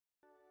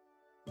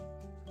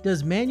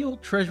Does manual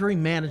treasury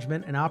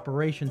management and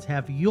operations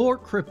have your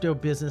crypto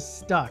business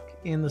stuck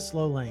in the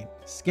slow lane?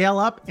 Scale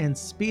up and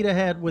speed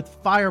ahead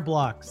with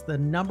Fireblocks, the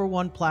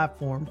 #1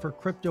 platform for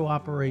crypto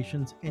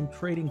operations and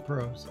trading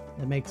pros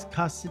that makes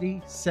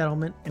custody,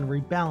 settlement, and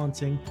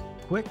rebalancing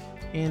quick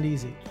and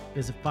easy.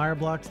 Visit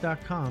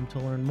fireblocks.com to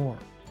learn more.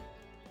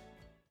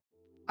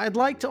 I'd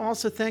like to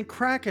also thank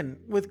Kraken.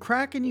 With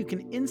Kraken, you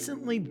can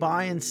instantly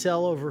buy and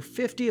sell over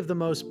 50 of the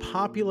most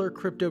popular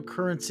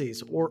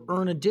cryptocurrencies or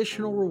earn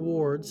additional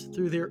rewards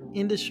through their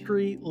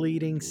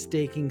industry-leading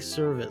staking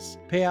service.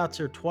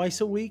 Payouts are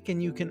twice a week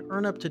and you can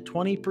earn up to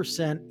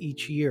 20%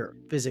 each year.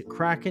 Visit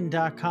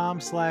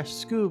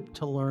kraken.com/scoop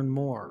to learn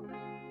more.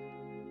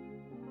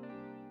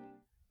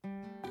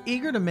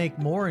 Eager to make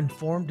more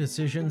informed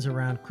decisions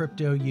around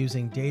crypto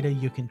using data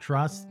you can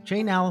trust?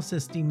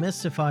 Chainalysis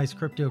demystifies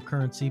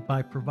cryptocurrency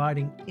by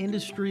providing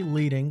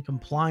industry-leading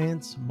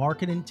compliance,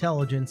 market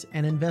intelligence,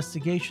 and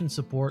investigation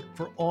support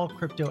for all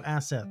crypto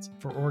assets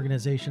for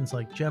organizations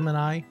like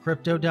Gemini,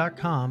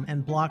 Crypto.com,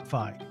 and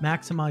BlockFi.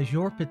 Maximize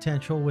your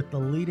potential with the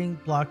leading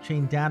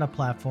blockchain data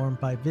platform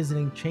by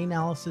visiting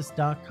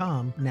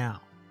Chainalysis.com now.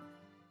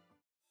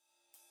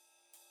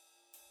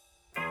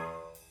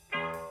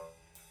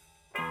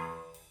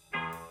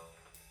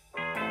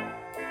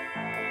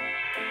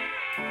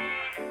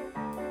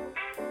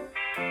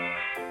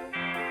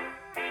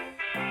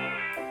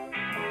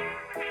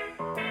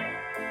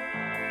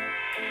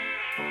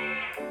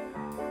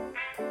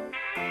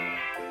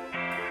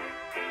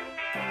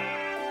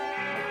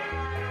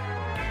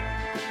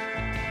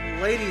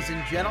 Ladies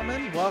and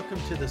gentlemen, welcome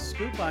to The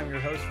Scoop. I'm your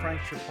host, Frank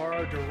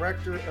Chaparro,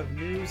 Director of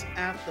News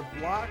at The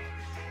Block.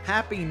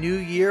 Happy New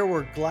Year.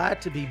 We're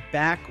glad to be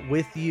back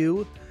with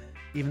you,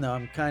 even though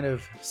I'm kind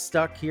of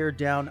stuck here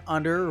down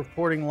under,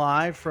 reporting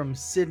live from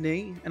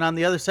Sydney. And on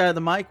the other side of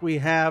the mic, we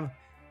have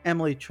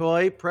Emilie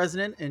Choi,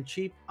 President and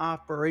Chief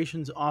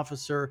Operations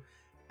Officer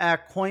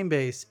at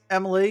Coinbase.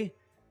 Emilie,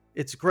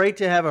 it's great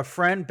to have a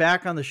friend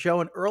back on the show,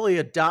 an early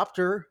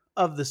adopter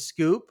of The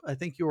Scoop. I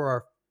think you were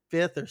our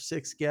fifth or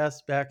sixth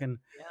guest back in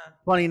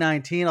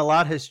 2019. A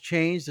lot has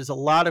changed. There's a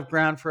lot of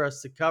ground for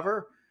us to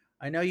cover.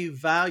 I know you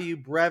value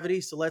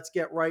brevity, so let's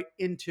get right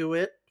into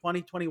it.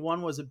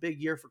 2021 was a big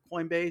year for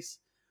Coinbase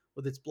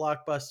with its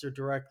blockbuster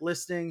direct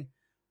listing.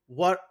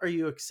 What are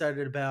you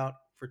excited about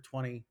for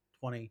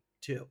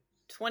 2022?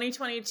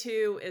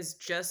 2022 is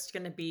just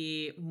going to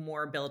be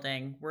more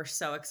building. We're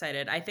so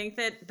excited. I think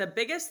that the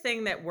biggest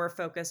thing that we're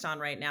focused on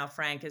right now,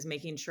 Frank, is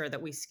making sure that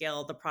we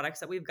scale the products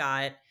that we've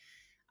got.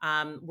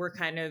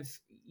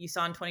 You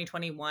saw in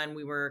 2021,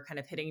 we were kind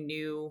of hitting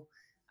new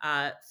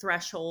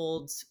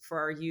thresholds for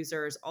our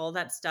users, all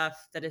that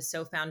stuff that is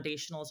so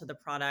foundational to the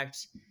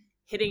product,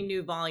 hitting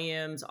new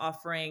volumes,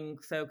 offering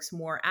folks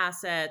more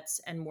assets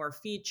and more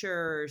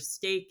features,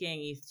 staking,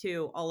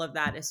 ETH2, all of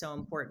that is so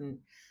important.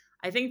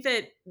 I think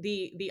that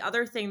the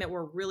other thing that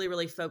we're really,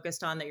 really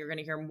focused on that you're going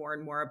to hear more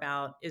and more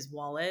about is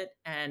wallet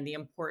and the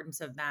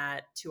importance of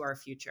that to our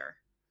future.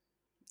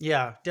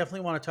 Yeah,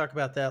 definitely want to talk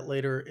about that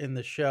later in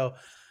the show.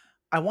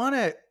 I want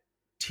to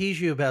tease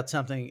you about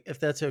something, if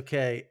that's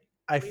okay.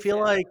 I feel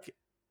like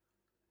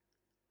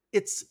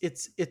it's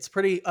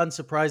pretty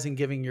unsurprising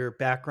given your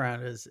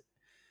background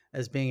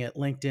as being at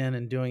LinkedIn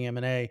and doing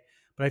M&A,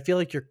 but I feel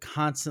like you're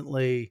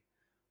constantly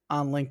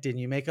on LinkedIn.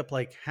 You make up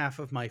like half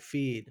of my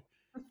feed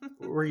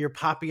where you're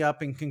popping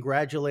up and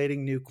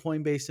congratulating new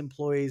Coinbase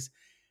employees.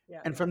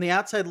 Yeah. And from the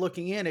outside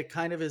looking in, it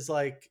kind of is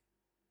like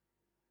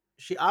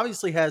she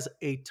obviously has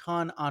a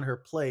ton on her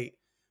plate,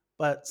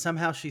 but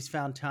somehow she's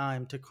found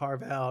time to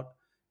carve out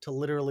to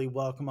literally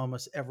welcome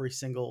almost every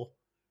single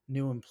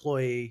new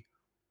employee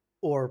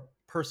or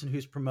person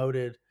who's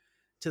promoted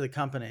to the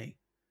company.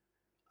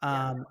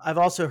 I've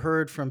also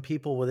heard from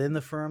people within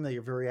the firm that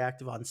you're very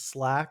active on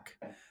Slack,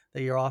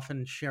 that you're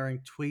often sharing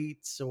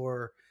tweets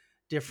or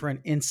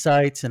different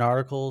insights and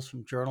articles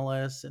from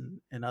journalists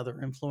and other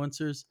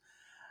influencers.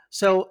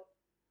 So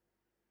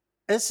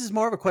this is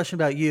more of a question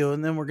about you,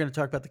 and then we're going to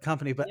talk about the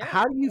company, but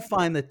how do you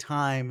find the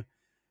time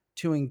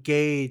to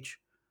engage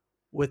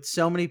with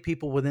so many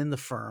people within the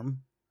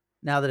firm,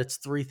 now that it's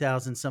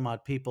 3,000 some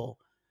odd people,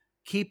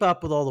 keep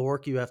up with all the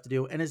work you have to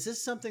do? And is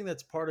this something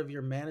that's part of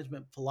your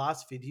management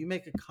philosophy? Do you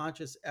make a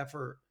conscious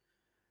effort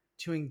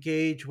to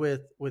engage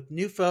with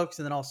new folks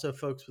and then also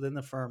folks within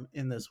the firm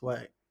in this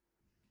way?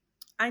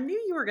 I knew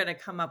you were going to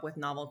come up with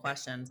novel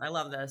questions. I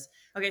love this.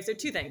 Okay, so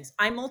two things.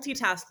 I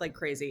multitask like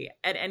crazy.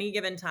 At any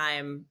given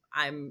time,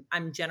 I'm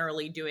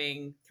generally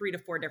doing 3 to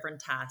 4 different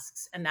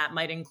tasks, and that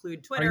might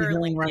include Twitter, Are you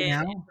doing LinkedIn. Right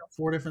now?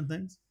 4 different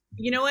things?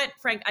 You know what,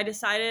 Frank? I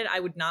decided I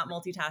would not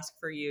multitask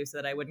for you so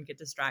that I wouldn't get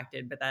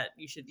distracted, but that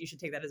you should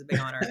take that as a big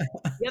honor.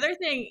 The other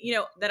thing,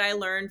 that I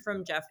learned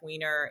from Jeff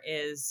Weiner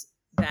is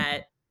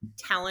that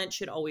talent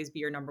should always be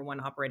your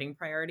 #1 operating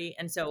priority.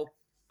 And so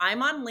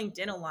I'm on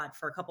LinkedIn a lot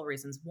for a couple of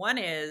reasons. One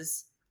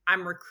is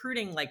I'm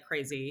recruiting like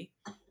crazy.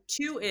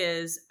 2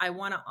 is I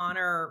want to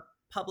honor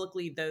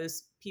publicly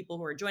those people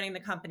who are joining the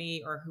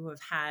company or who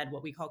have had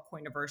what we call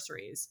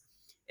coiniversaries.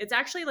 It's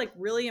actually like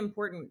really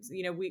important.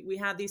 We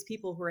have these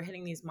people who are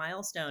hitting these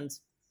milestones.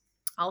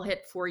 I'll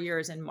hit 4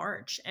 years in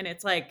March. And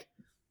it's like,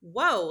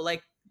 whoa,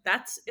 like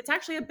it's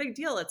actually a big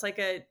deal. It's like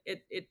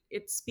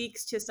it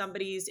speaks to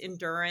somebody's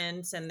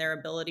endurance and their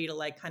ability to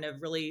like kind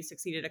of really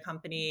succeed at a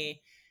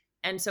company.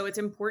 And so it's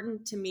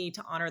important to me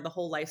to honor the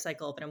whole life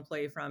cycle of an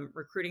employee from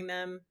recruiting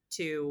them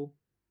to,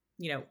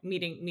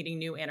 meeting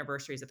new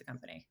anniversaries at the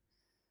company.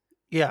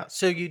 Yeah.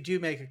 So you do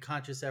make a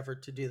conscious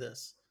effort to do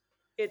this.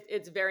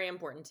 It's very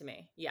important to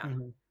me. Yeah.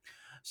 Mhm.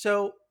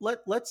 So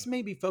let's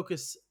maybe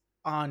focus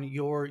on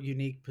your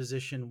unique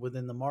position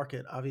within the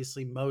market.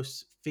 Obviously,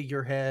 most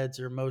figureheads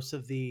or most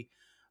of the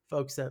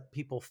folks that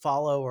people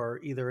follow are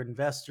either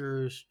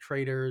investors,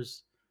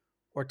 traders,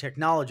 or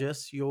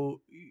technologists.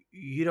 You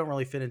don't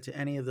really fit into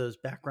any of those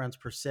backgrounds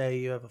per se.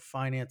 You have a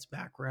finance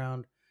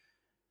background.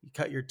 You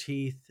cut your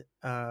teeth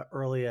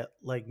early at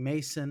Legg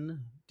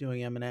Mason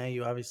doing M&A.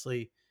 You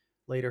obviously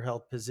later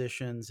held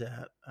positions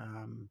at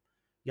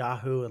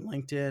Yahoo and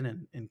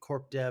LinkedIn and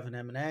Corp Dev and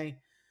M&A.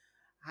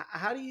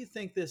 How do you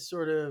think this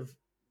sort of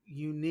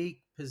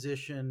unique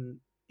position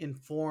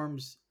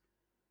informs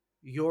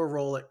your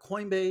role at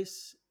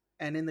Coinbase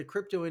and in the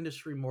crypto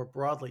industry more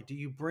broadly? Do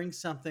you bring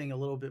something a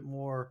little bit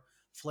more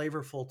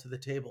flavorful to the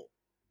table?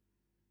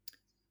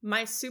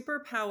 My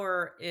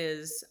superpower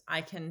is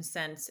I can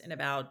sense in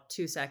about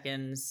 2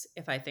 seconds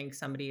if I think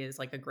somebody is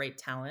like a great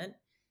talent.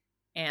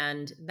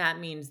 And that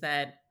means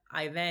that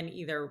I then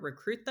either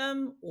recruit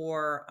them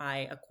or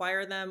I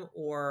acquire them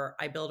or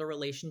I build a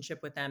relationship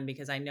with them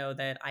because I know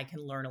that I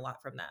can learn a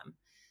lot from them.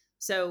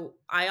 So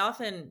I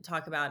often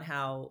talk about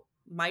how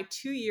my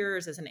 2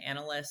 years as an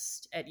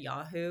analyst at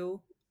Yahoo,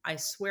 I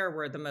swear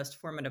were the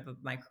most formative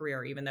of my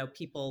career, even though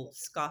people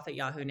scoff at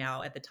Yahoo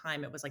now. At the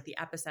time, it was like the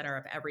epicenter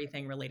of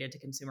everything related to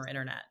consumer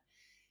internet.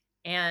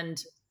 And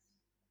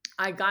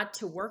I got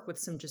to work with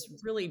some just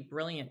really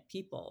brilliant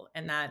people.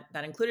 And that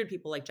included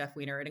people like Jeff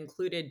Weiner. It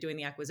included doing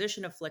the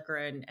acquisition of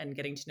Flickr and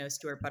getting to know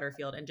Stuart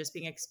Butterfield and just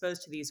being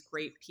exposed to these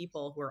great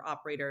people who are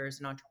operators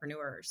and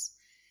entrepreneurs.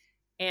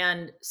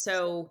 And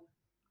so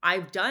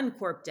I've done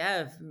corp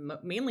dev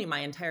mainly my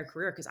entire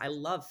career because I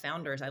love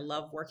founders. I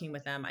love working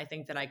with them. I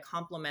think that I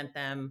complement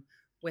them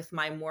with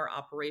my more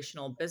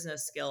operational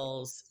business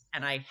skills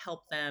and I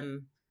help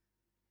them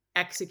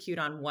execute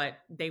on what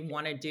they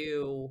want to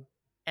do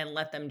and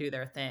let them do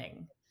their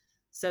thing.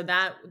 So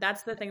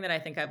that's the thing that I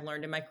think I've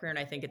learned in my career and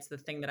I think it's the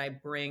thing that I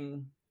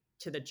bring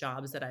to the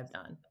jobs that I've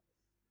done.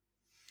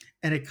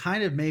 And it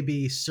kind of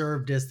maybe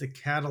served as the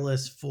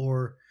catalyst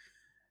for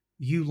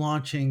you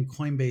launching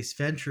Coinbase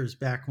Ventures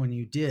back when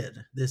you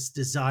did, this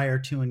desire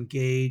to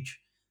engage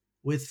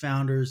with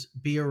founders,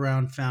 be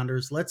around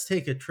founders. Let's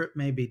take a trip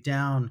maybe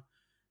down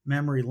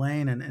memory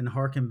lane and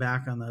harken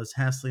back on those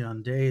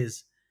Hasleon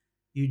days.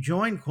 You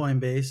joined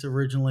Coinbase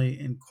originally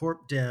in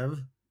Corp Dev,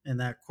 in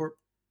that Corp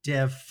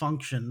Dev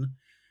function.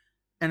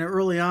 And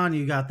early on,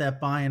 you got that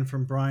buy-in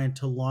from Brian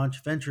to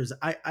launch Ventures.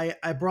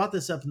 I brought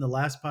this up in the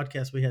last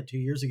podcast we had 2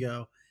 years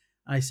ago.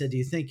 I said, do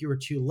you think you were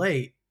too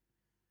late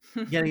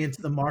getting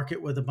into the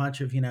market with a bunch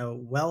of,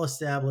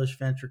 well-established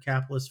venture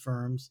capitalist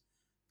firms,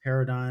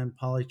 Paradigm,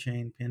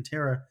 Polychain,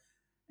 Pantera?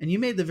 And you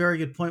made the very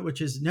good point,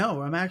 which is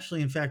no, I'm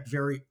actually, in fact,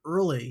 very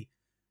early,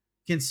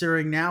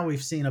 considering now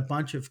we've seen a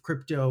bunch of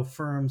crypto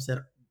firms that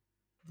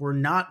were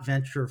not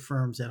venture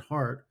firms at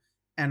heart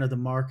enter the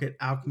market.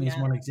 Alchemy is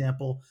Yeah. one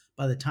example.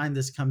 By the time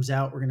this comes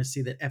out, we're going to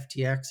see that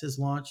FTX has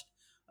launched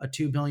a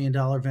 $2 billion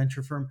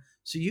venture firm.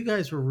 So you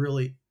guys were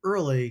really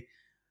early.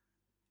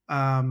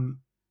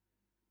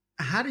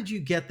 How did you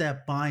get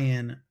that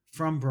buy-in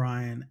from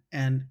Brian?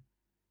 And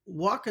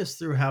walk us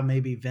through how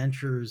maybe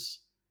ventures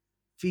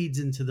feeds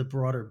into the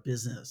broader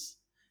business.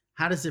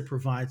 How does it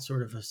provide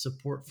sort of a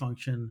support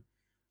function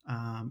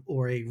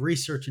or a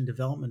research and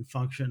development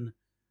function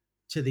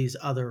to these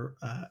other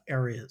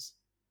areas?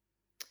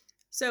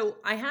 So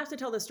I have to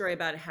tell the story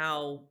about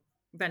how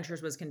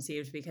Ventures was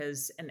conceived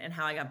because and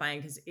how I got buy-in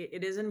because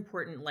it is an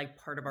important like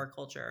part of our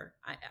culture.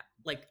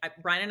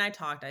 Brian and I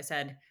talked. I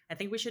said I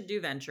think we should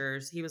do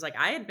Ventures. He was like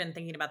I had been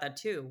thinking about that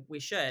too. We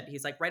should.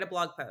 He's like write a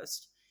blog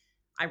post.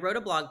 I wrote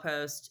a blog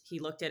post. He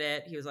looked at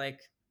it. He was like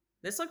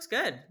this looks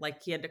good.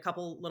 Like he had a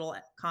couple little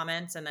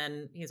comments and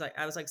then he's like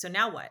I was like so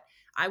now what?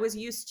 I was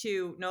used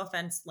to no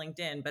offense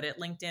LinkedIn, but at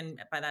LinkedIn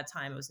by that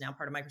time it was now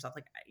part of Microsoft.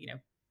 Like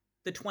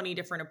the 20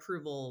 different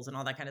approvals and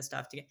all that kind of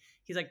stuff to get,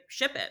 he's like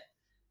ship it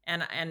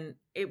and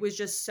it was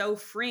just so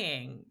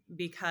freeing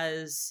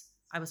because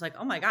I was like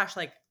oh my gosh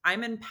like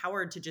I'm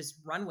empowered to just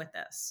run with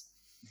this.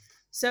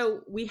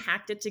 So we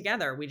hacked it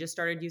together. We just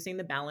started using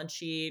the balance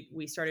sheet.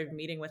 We started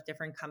meeting with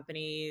different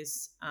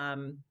companies.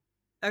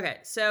 Okay,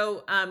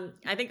 so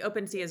I think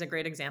OpenSea is a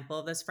great example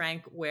of this,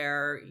 Frank,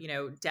 where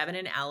Devin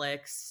and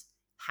Alex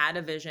had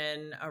a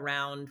vision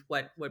around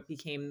what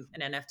became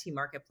an NFT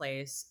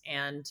marketplace,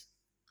 and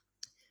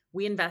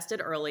we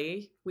invested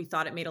early. We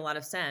thought it made a lot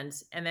of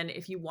sense. And then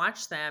if you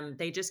watch them,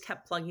 they just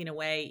kept plugging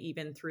away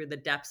even through the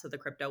depths of the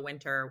crypto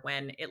winter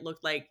when it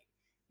looked like,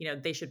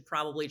 they should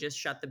probably just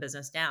shut the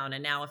business down.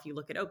 And now if you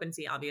look at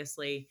OpenSea,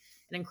 obviously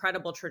an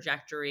incredible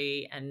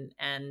trajectory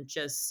and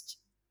just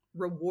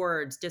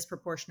rewards,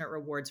 disproportionate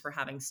rewards for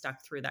having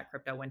stuck through that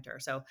crypto winter.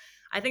 So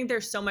I think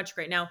there's so much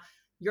great. Now,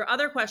 your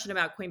other question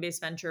about Coinbase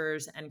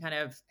Ventures and kind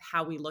of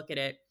how we look at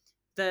it,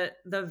 the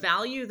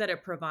value that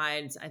it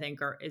provides, I think,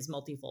 is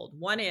multifold.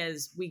 One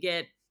is we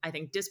get, I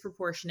think,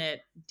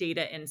 disproportionate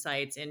data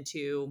insights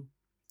into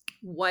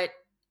what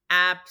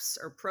apps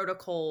or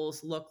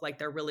protocols look like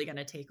they're really going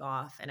to take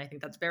off, and I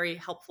think that's very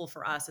helpful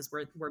for us as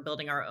we're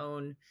building our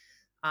own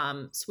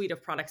suite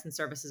of products and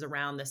services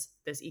around this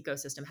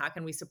ecosystem. How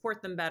can we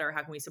support them better?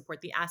 How can we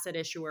support the asset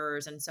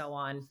issuers and so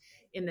on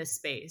in this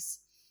space?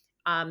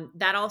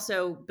 That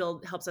also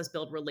helps us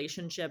build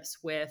relationships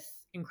with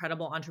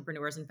incredible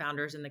entrepreneurs and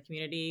founders in the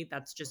community.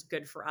 That's just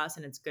good for us,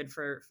 and it's good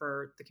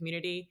for the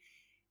community.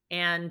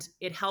 And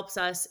it helps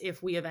us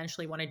if we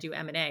eventually want to do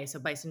M&A. So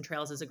Bison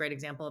Trails is a great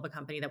example of a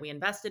company that we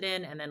invested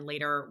in and then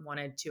later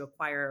wanted to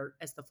acquire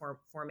as the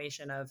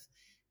formation of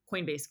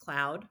Coinbase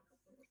Cloud.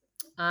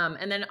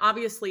 And then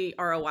obviously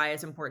ROI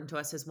is important to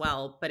us as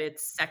well, but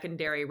it's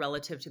secondary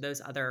relative to those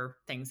other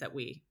things that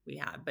we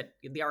have. But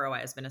the ROI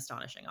has been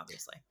astonishing,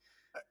 obviously.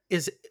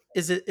 Is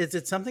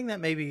it something that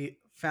maybe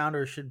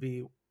founders should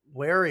be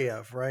wary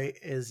of, right?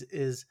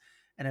 Is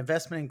an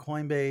investment in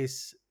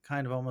Coinbase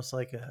kind of almost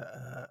like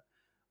a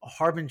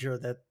harbinger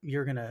that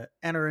you're going to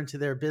enter into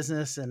their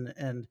business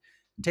and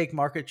take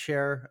market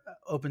share?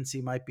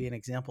 OpenSea might be an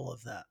example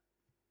of that.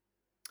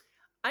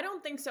 I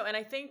don't think so. And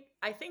I think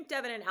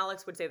Devin and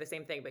Alex would say the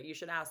same thing, but you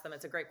should ask them.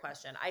 It's a great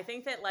question. I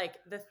think that like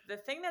the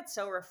thing that's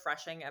so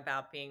refreshing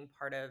about being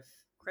part of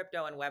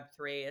crypto and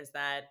Web3 is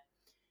that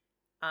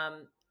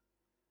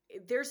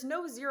there's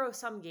no zero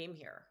sum game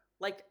here.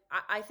 Like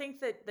I think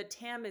that the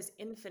TAM is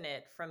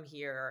infinite from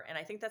here. And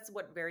I think that's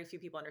what very few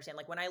people understand.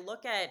 Like when I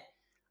look at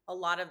a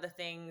lot of the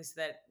things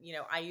that,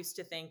 I used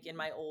to think in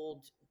my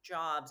old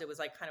jobs, it was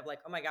like kind of like,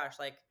 oh my gosh,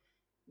 like,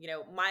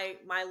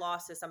 my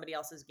loss is somebody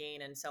else's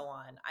gain and so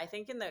on. I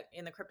think in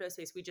the crypto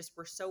space,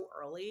 we're so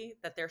early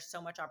that there's so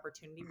much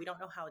opportunity. We don't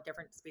know how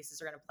different spaces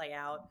are going to play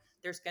out.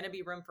 There's going to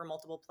be room for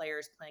multiple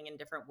players playing in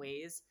different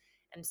ways.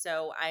 And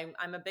so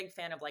I'm a big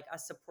fan of like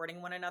us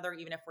supporting one another,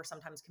 even if we're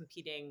sometimes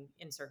competing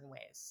in certain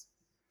ways.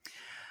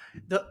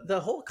 The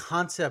whole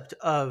concept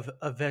of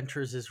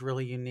ventures is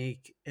really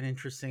unique and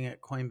interesting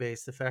at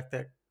Coinbase. The fact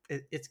that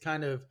it's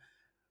kind of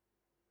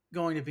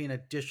going to be an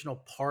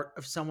additional part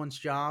of someone's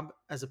job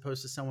as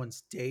opposed to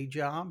someone's day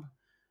job.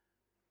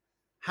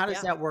 How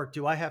does that work?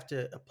 Do I have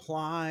to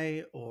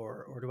apply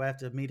or do I have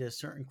to meet a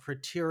certain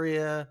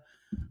criteria?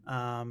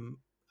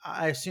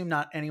 I assume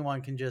not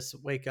anyone can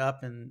just wake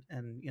up and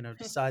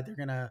decide they're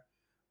going to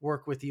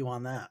work with you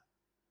on that.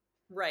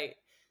 Right.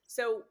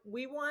 So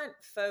we want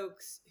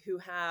folks who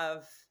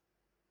have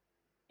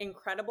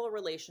incredible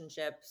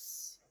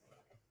relationships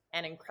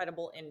and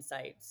incredible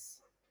insights.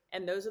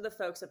 And those are the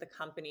folks at the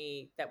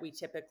company that we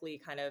typically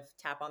kind of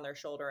tap on their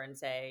shoulder and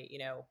say,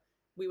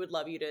 we would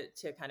love you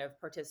to kind of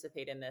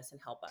participate in this and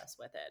help us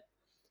with it.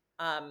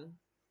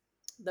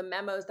 The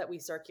memos that we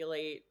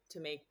circulate to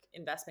make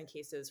investment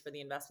cases for the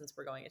investments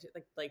we're going into,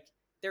 like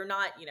they're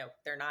not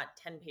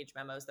 10-page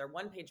memos, they're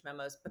 1-page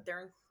memos, but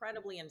they're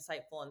incredibly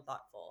insightful and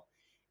thoughtful.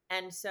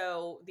 And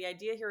so the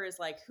idea here is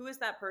like, who is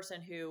that person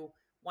who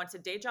wants a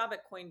day job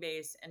at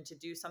Coinbase and to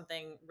do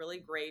something really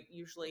great,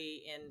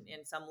 usually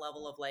in some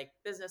level of like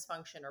business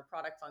function or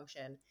product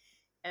function.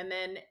 And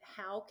then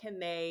how can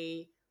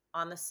they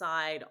on the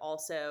side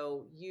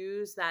also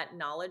use that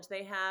knowledge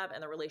they have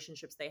and the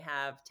relationships they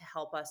have to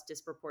help us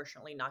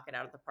disproportionately knock it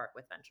out of the park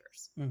with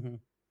ventures. Mm-hmm.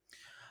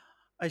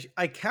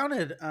 I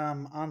counted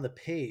on the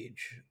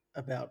page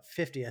about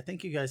 50. I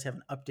think you guys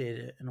haven't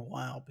updated it in a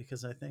while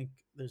because I think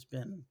there's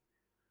been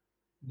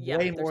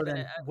way more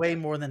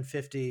than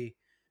 50.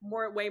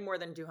 Way more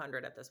than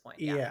 200 at this point.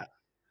 Yeah.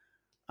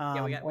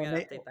 We got to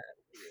update that.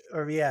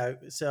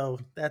 Or so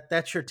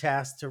that's your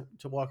task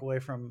to walk away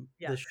from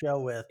the show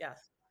with. Yes.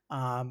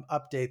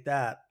 Update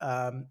that.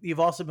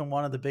 You've also been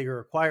one of the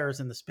bigger acquirers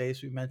in the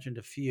space. We mentioned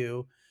a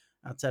few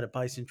outside of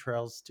Bison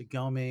Trails,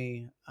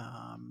 Tagomi,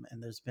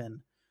 and there's been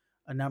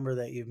a number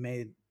that you've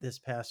made this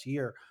past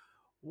year.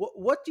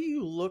 What do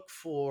you look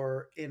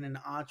for in an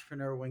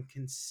entrepreneur when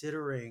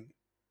considering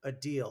a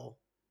deal?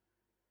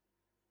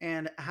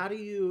 And how do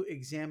you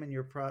examine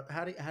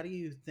how do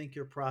you think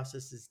your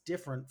process is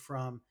different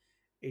from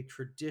a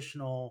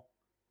traditional,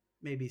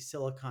 maybe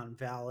Silicon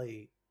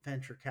Valley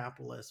venture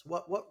capitalist?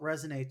 What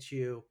resonates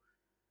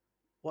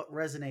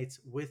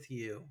with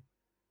you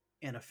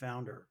in a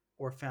founder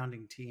or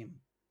founding team?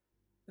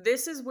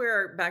 This is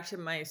where, back to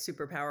my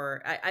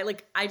superpower,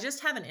 I just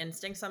have an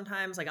instinct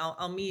sometimes. Like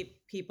I'll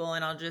meet people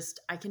and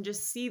I can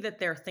just see that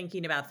they're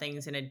thinking about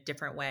things in a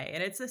different way.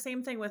 And it's the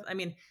same thing with,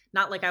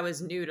 not like I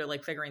was new to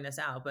like figuring this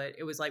out, but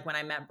it was like when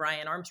I met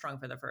Brian Armstrong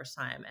for the first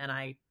time and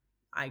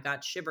I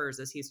got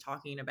shivers as he's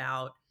talking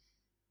about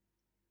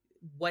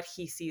what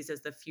he sees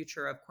as the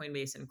future of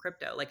Coinbase and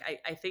crypto. Like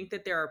I think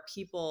that there are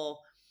people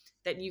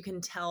that you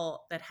can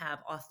tell that have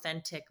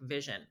authentic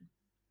vision.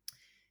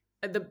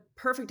 The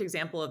perfect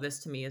example of this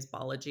to me is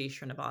Balaji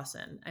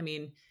Srinivasan.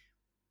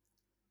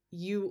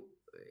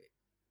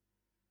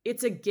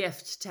 it's a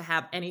gift to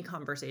have any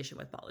conversation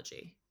with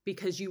Balaji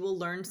because you will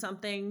learn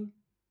something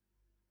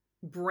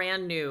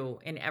brand new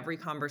in every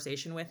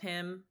conversation with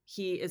him.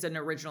 He is an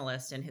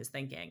originalist in his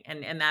thinking.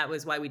 And that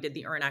was why we did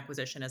the Earn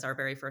acquisition as our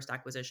very first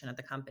acquisition at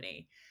the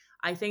company.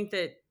 I think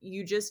that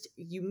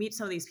you meet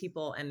some of these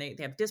people and they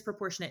have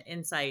disproportionate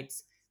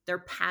insights. They're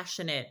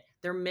passionate,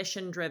 they're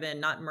mission driven,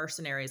 not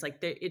mercenaries. Like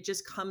it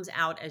just comes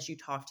out as you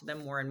talk to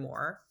them more and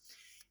more.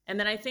 And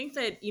then I think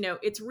that,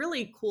 it's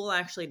really cool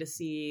actually to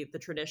see the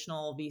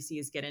traditional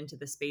VCs get into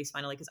the space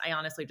finally, because I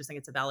honestly just think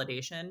it's a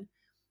validation.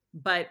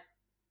 But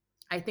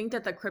I think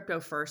that the crypto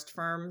first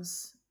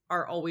firms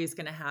are always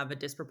going to have a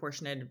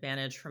disproportionate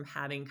advantage from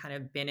having kind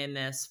of been in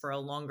this for a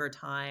longer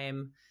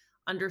time,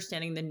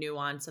 understanding the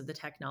nuance of the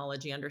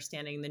technology,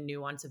 understanding the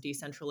nuance of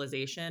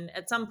decentralization.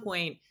 At some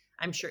point,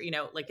 I'm sure,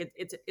 like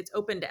it's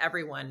open to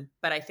everyone,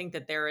 but I think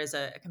that there is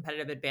a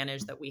competitive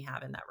advantage that we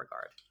have in that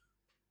regard.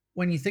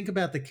 When you think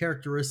about the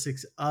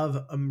characteristics of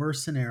a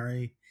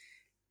mercenary,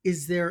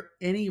 is there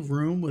any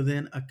room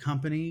within a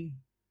company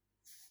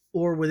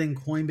or within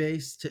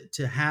Coinbase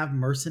to have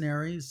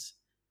mercenaries?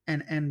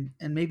 And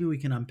maybe we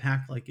can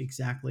unpack like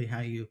exactly how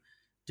you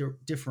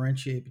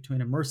differentiate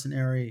between a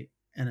mercenary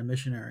and a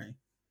missionary.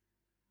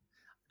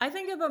 I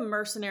think of a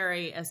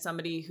mercenary as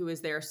somebody who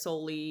is there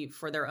solely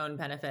for their own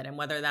benefit, and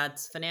whether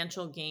that's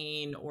financial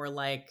gain or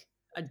like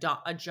a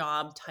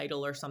job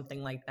title or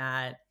something like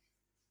that,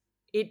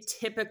 it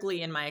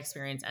typically, in my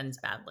experience, ends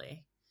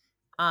badly.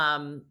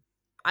 Um,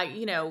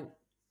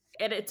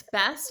 at its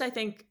best, I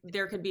think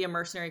there could be a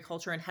mercenary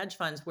culture in hedge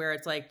funds where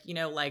it's like,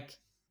 like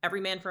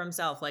every man for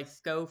himself, like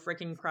go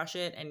freaking crush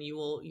it, and you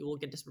will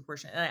get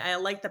disproportionate. And I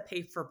like the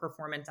pay for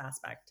performance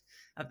aspect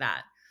of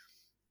that.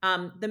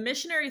 The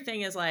missionary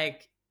thing is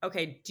like,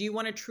 okay, do you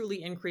want to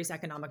truly increase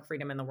economic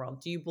freedom in the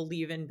world? Do you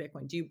believe in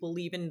Bitcoin? Do you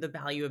believe in the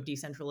value of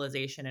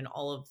decentralization and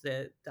all of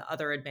the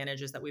other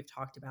advantages that we've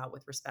talked about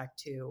with respect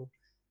to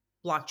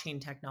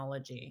blockchain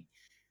technology?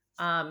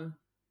 Um,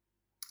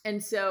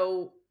 and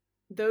so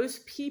those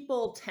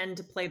people tend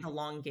to play the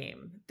long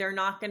game. They're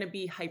not going to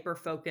be hyper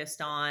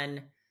focused on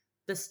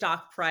the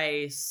stock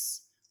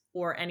price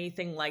or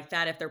anything like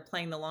that. If they're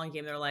playing the long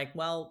game, they're like,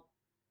 well,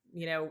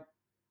 you know,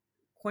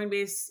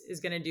 Coinbase is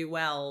going to do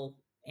well.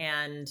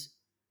 And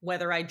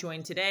whether I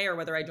join today or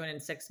whether I join in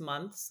 6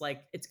 months,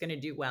 like it's going to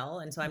do well.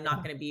 And so I'm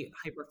not going to be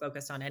hyper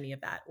focused on any of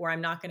that, or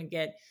I'm not going to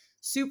get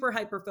super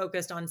hyper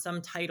focused on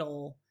some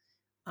title.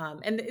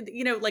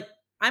 Like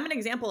I'm an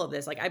example of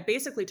this. Like I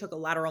basically took a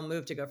lateral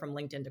move to go from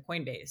LinkedIn to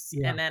Coinbase.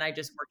 Yeah. And then I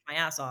just worked my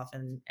ass off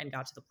and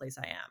got to the place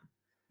I am.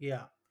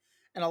 Yeah.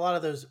 And a lot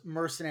of those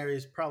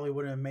mercenaries probably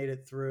wouldn't have made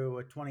it through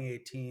a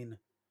 2018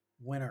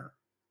 winter.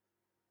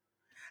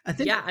 I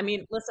think Yeah. I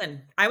mean,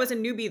 listen, I was a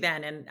newbie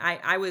then and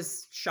I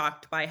was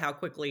shocked by how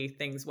quickly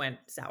things went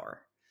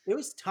sour. it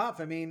was tough.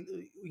 I mean,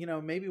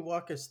 maybe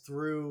walk us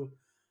through,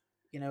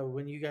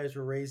 when you guys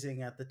were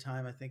raising at the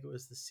time, I think it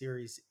was the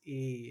Series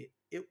E,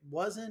 it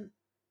wasn't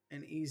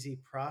an easy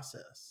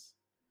process.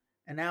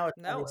 And now it's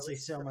No, it obviously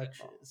was super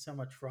painful. so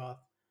much froth.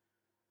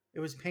 It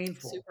was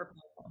painful. Super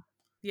painful.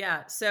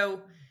 Yeah.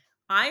 So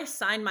I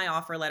signed my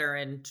offer letter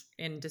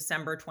in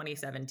December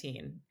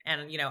 2017.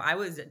 And I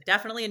was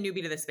definitely a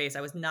newbie to this space.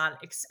 I was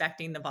not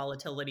expecting the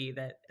volatility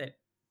that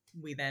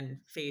we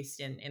then faced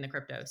in the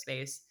crypto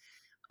space.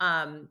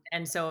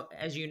 And so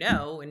as you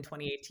know, in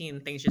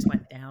 2018, things just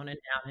went down and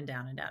down and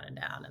down and down and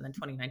down. And then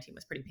 2019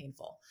 was pretty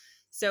painful.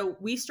 So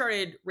we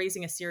started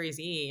raising a Series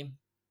E,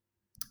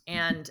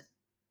 and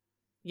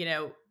you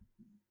know,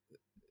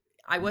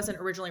 I wasn't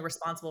originally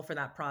responsible for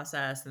that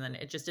process, and then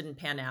it just didn't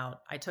pan out.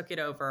 I took it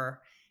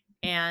over,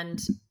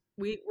 and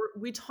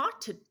we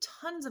talked to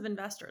tons of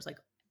investors, like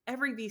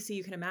every VC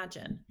you can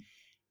imagine.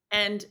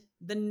 And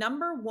the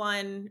number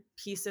one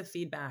piece of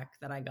feedback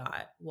that I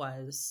got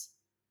was,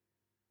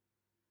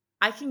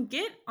 I can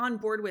get on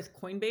board with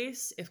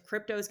Coinbase if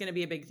crypto is going to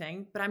be a big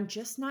thing, but I'm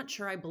just not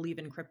sure I believe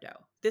in crypto.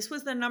 This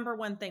was the number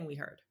one thing we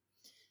heard.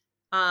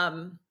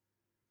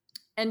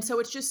 And so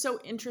it's just so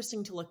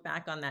interesting to look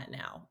back on that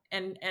now.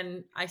 And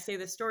I say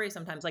this story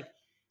sometimes, like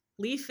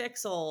Lee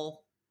Fixel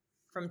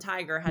from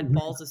Tiger had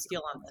balls of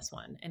steel on this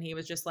one. And he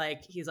was just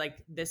like, he's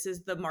like, this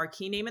is the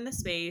marquee name in the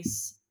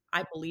space.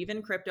 I believe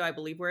in crypto. I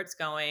believe where it's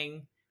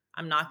going.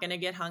 I'm not going to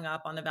get hung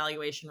up on the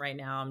valuation right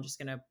now. I'm just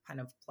going to kind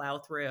of plow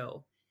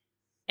through.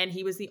 And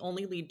he was the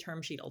only lead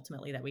term sheet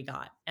ultimately that we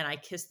got. And I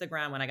kissed the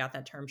ground when I got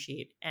that term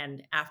sheet.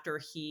 And after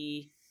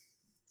he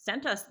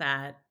sent us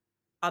that,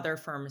 other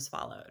firms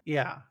followed.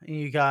 Yeah.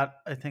 You got,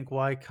 I think,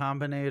 Y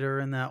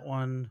Combinator in that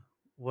one,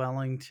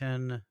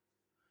 Wellington.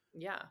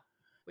 Yeah.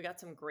 We got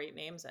some great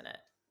names in it.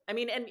 I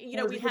mean, and It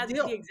was we a good had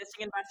deal. the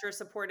existing investors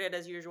supported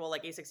as usual,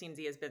 like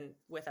A16Z has been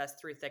with us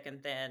through thick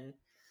and thin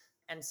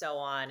and so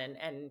on,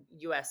 and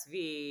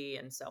USV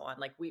and so on.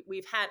 Like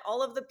we've had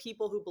all of the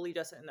people who believed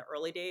us in the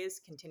early days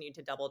continue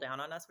to double down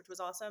on us, which was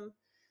awesome.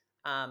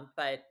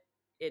 But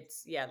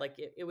it's, yeah, like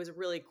it was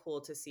really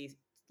cool to see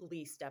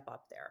Lee step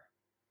up there.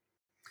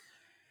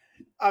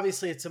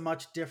 Obviously, it's a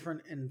much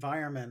different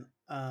environment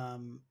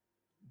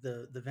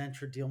the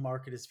venture deal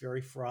market is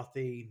very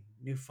frothy.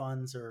 New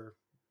funds are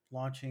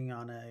launching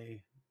on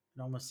a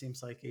it almost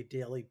seems like a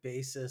daily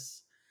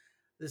basis.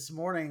 This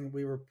morning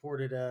we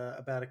reported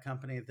about a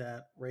company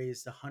that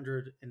raised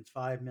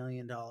 $105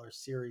 million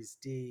Series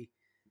D.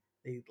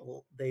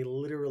 They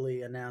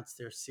literally announced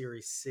their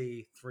Series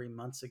C 3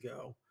 months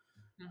ago.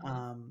 Mm-hmm.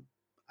 Um,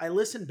 I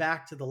listened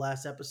back to the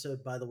last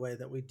episode, by the way,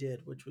 that we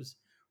did, which was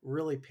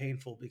really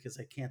painful because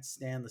I can't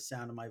stand the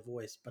sound of my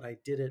voice, but I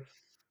did it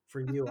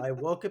for you. I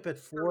woke up at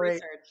For 4 a,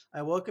 research.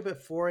 I woke up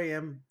at 4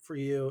 a.m. for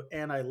you,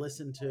 and I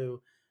listened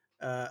to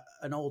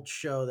an old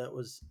show that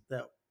was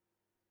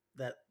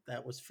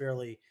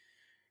fairly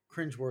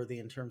cringeworthy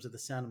in terms of the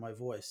sound of my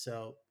voice.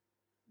 So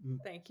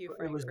Thank you, it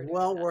Frank, was for doing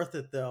well that. worth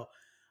it, though.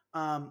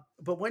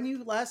 But when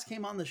you last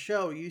came on the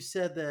show, you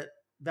said that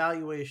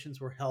valuations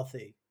were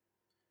healthy.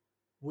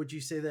 Would you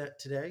say that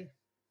today?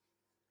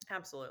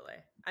 Absolutely.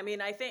 I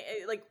mean, I think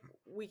like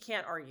we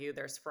can't argue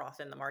there's froth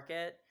in the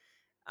market.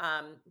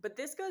 But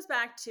this goes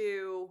back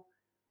to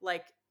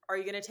like, are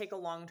you going to take a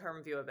long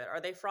term view of it? Are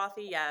they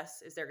frothy?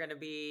 Yes. Is there going to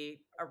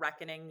be a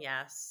reckoning?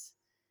 Yes.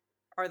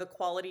 Are the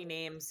quality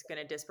names going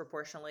to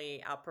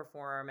disproportionately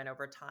outperform and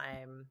over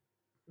time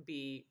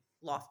be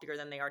loftier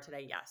than they are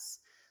today? Yes.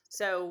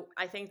 So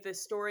I think the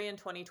story in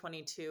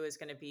 2022 is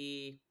going to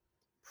be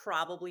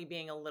probably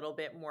being a little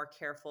bit more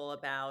careful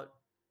about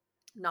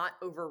not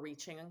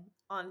overreaching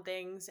on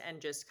things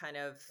and just kind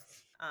of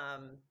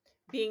um,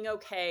 being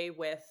okay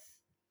with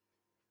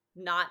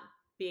not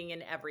being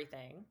in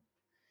everything.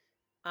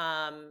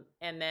 And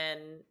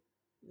then,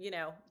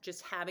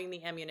 just having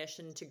the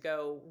ammunition to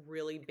go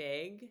really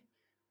big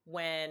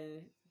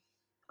when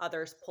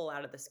others pull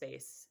out of the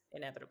space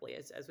inevitably,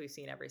 as we've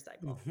seen every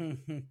cycle.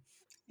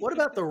 What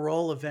about the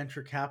role of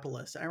venture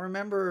capitalists? I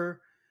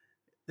remember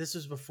this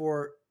was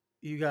before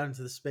you got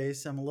into the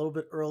space. I'm a little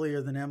bit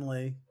earlier than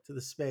Emily to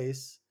the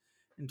space.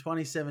 In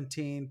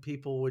 2017,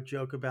 people would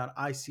joke about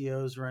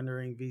ICOs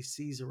rendering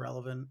VCs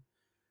irrelevant.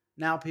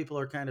 Now people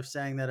are kind of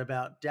saying that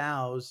about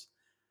DAOs.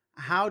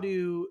 How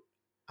do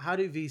how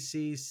do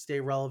VCs stay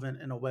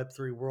relevant in a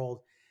Web3 world?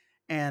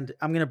 And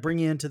I'm going to bring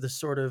you into the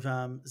sort of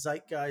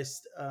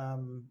zeitgeist,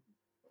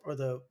 or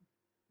the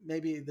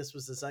maybe this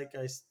was the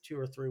zeitgeist 2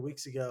 or 3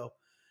 weeks ago,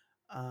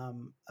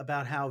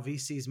 about how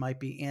VCs might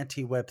be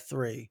anti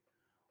Web3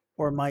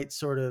 or might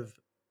sort of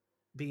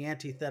be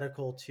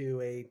antithetical to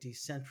a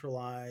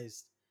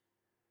decentralized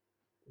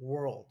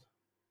world.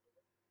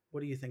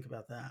 What do you think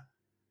about that?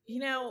 You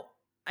know,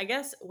 I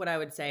guess what I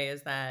would say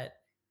is that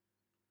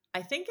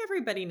I think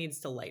everybody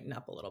needs to lighten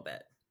up a little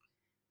bit.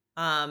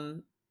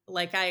 Um,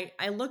 like I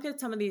look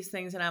at some of these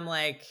things and I'm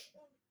like,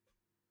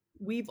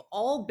 we've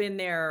all been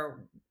there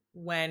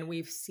when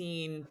we've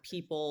seen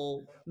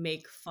people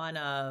make fun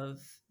of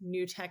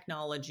new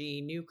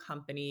technology, new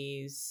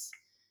companies,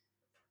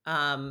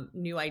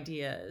 new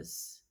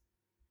ideas.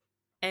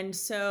 And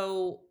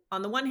so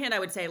on the one hand, I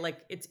would say like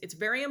it's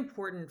very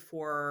important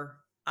for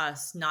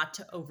us not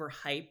to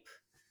overhype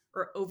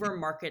or over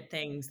market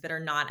things that are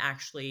not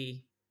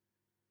actually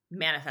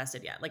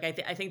manifested yet. Like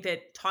I think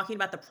that talking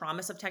about the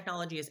promise of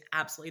technology is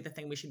absolutely the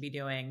thing we should be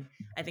doing.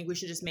 I think we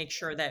should just make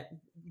sure that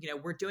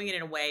we're doing it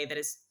in a way that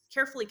is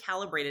carefully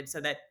calibrated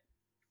so that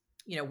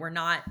we're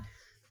not.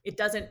 It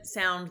doesn't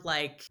sound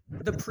like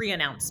the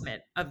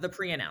pre-announcement of the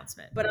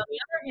pre-announcement. But on the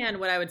other hand,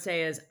 what I would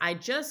say is I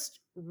just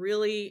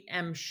really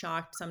am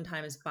shocked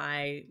sometimes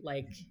by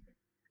like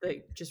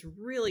the just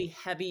really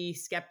heavy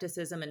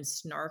skepticism and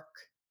snark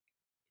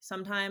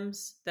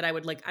sometimes that I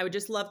would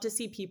just love to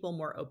see people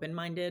more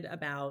open-minded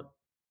about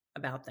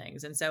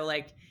things. And so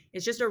like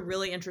it's just a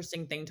really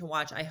interesting thing to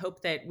watch. I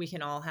hope that we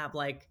can all have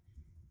like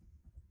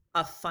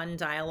a fun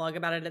dialogue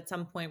about it at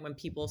some point when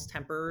people's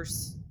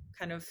tempers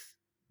kind of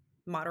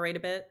moderate a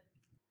bit.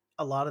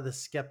 A lot of the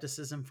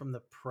skepticism from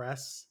the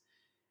press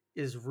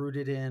is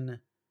rooted in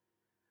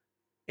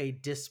a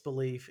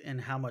disbelief in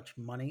how much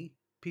money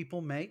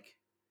people make.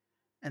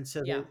 And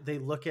so Yeah. they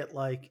look at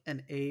like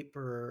an ape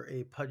or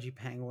a pudgy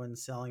penguin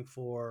selling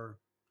for,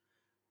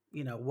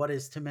 what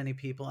is to many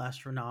people an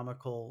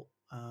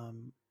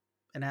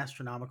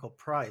astronomical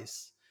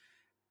price.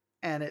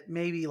 And it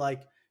maybe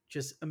like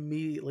just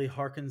immediately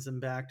harkens them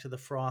back to the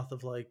froth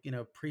of like,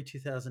 pre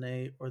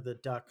 2008 or the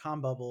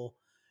dot-com bubble.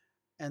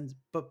 And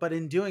but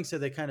in doing so,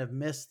 they kind of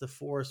miss the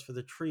forest for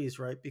the trees,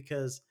 right?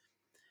 Because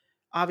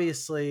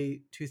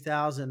obviously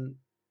 2000,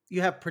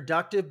 you have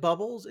productive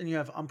bubbles and you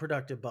have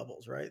unproductive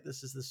bubbles, right?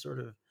 This is the sort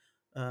of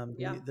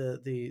Yeah.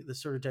 the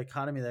sort of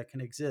dichotomy that can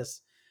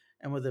exist.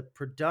 And with a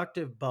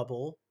productive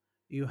bubble,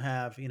 you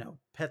have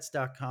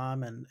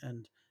pets.com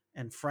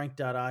and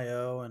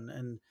frank.io,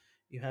 and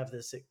you have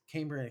this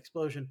Cambrian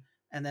explosion,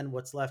 and then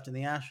what's left in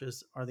the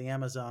ashes are the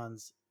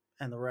Amazons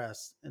and the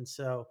rest. And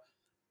so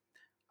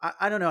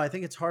I don't know, I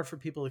think it's hard for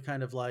people to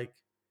kind of like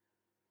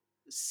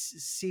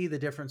see the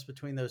difference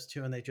between those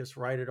two, and they just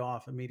write it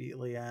off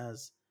immediately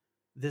as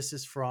this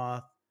is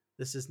froth,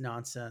 this is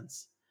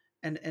nonsense.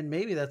 And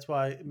maybe that's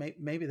why,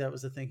 maybe that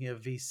was the thinking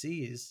of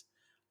VCs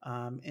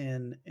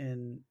in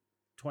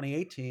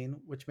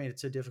 2018, which made it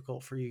so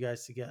difficult for you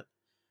guys to get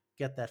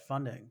get that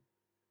funding.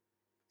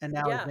 And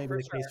now is Yeah, maybe for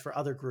the sure. case for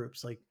other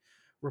groups like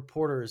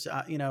reporters.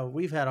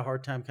 We've had a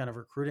hard time kind of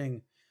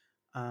recruiting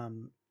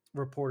um,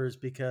 reporters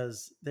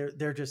because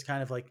they're just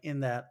kind of like in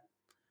that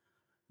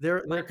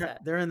Mindset.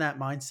 they're in that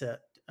mindset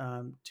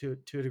to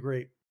a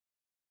degree.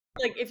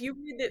 Like if you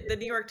read the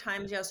New York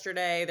Times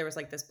yesterday, there was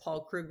like this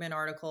Paul Krugman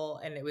article,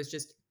 and it was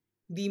just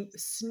the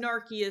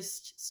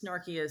snarkiest,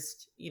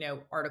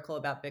 article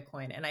about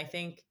Bitcoin. And I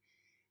think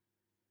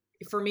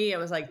for me, it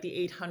was like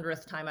the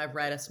 800th time I've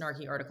read a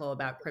snarky article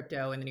about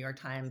crypto in the New York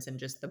Times, and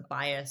just the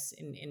bias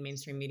in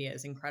mainstream media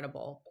is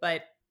incredible.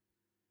 But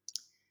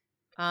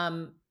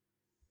um,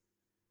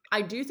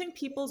 I do think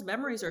people's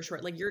memories are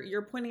short. Like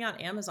you're pointing out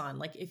Amazon.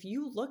 Like if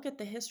you look at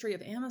the history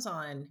of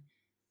Amazon,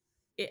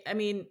 I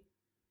mean,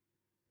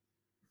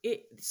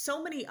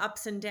 so many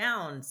ups and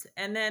downs,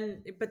 and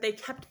then but they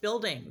kept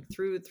building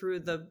through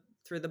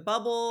the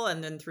bubble,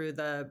 and then through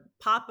the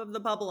pop of the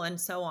bubble, and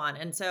so on.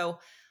 And so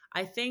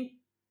I think,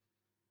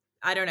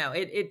 I don't know,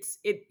 it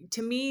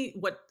to me,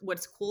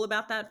 what's cool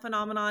about that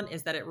phenomenon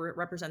is that it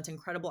represents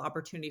incredible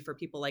opportunity for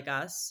people like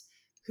us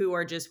who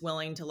are just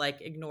willing to like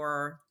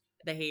ignore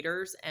the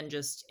haters and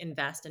just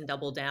invest and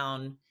double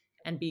down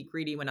and be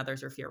greedy when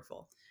others are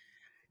fearful.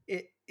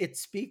 It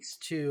speaks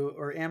to,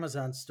 or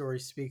Amazon's story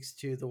speaks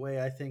to the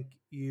way I think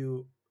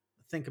you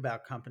think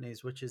about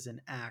companies, which is in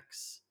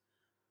acts,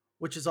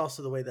 which is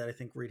also the way that I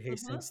think Reed Hmm.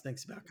 Hastings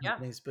thinks about Yeah.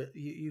 companies. But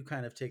you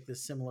kind of take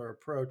this similar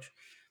approach.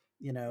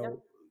 You Yep.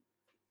 know,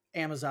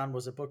 Amazon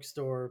was a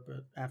bookstore,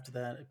 but after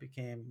that it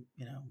became,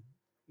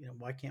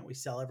 why can't we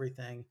sell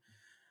everything?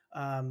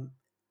 Um,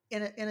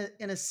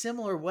 in a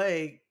similar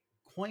way,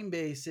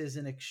 Coinbase is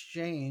an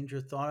exchange, or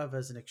thought of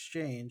as an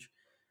exchange,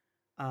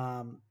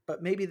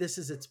 but maybe this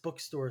is its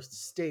bookstore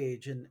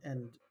stage, and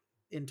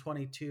in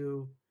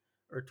 22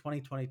 or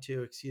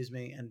 2022, excuse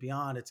me, and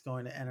beyond, it's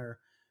going to enter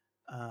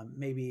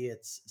maybe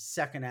its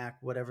second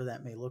act, whatever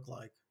that may look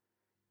like.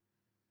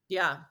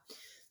 Yeah.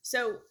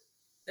 So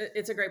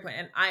it's a great point.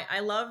 And I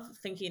love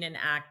thinking in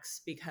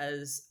acts,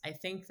 because I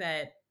think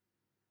that,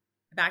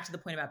 back to the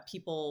point about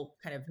people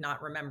kind of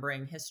not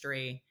remembering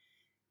history,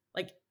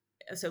 like,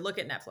 so look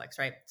at Netflix,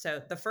 right?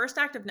 So the first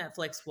act of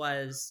Netflix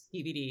was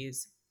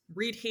DVDs.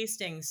 Reed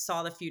Hastings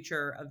saw the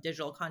future of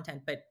digital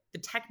content, but the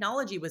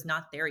technology was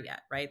not there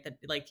yet, right? That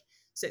like,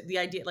 so the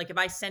idea, like if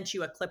I sent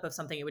you a clip of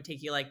something, it would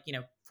take you like,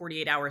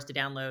 48 hours to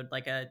download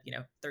like a,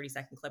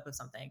 30-second clip of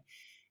something.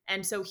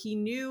 And so he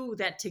knew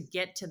that to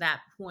get to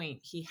that point,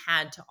 he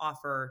had to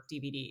offer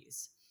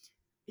DVDs.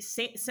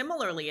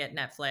 Similarly at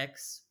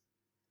Netflix,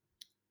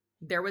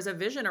 there was a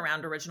vision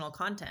around original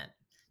content.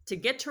 To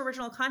get to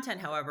original content,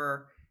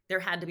 however, there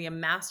had to be a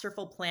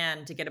masterful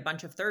plan to get a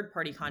bunch of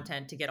third-party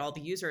content to get all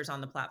the users on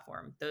the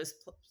platform.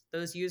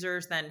 Those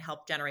users then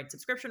helped generate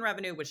subscription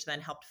revenue, which then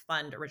helped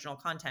fund original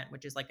content,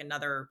 which is like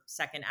another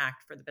second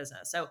act for the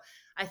business. So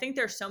I think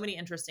there's so many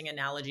interesting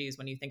analogies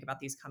when you think about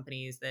these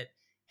companies that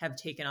have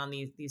taken on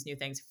these new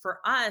things. For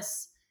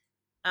us,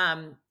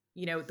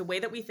 the way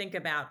that we think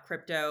about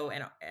crypto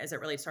and as it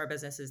relates to our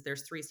business is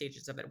there's three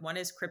stages of it. One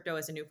is crypto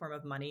as a new form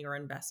of money or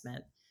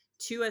investment.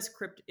 Two is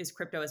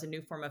crypto as a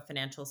new form of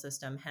financial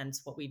system.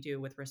 Hence, what we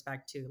do with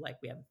respect to, like,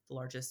 we have the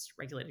largest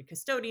regulated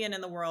custodian in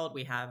the world.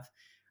 We have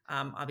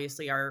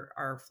obviously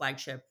our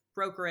flagship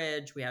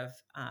brokerage. We have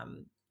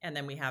and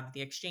then we have the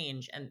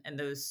exchange, and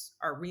those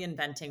are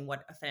reinventing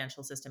what a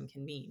financial system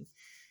can mean.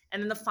 And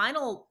then the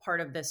final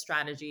part of this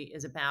strategy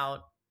is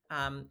about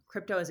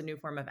crypto as a new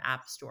form of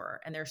app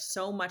store. And there's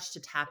so much to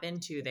tap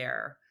into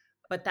there.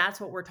 But that's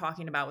what we're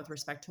talking about with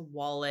respect to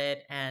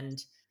wallet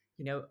and,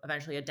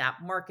 eventually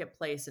adapt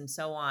marketplace and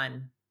so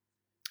on.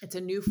 It's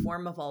a new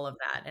form of all of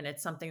that. And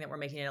it's something that we're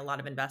making a lot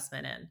of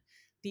investment in.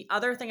 The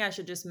other thing I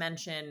should just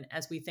mention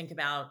as we think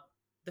about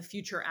the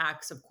future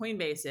acts of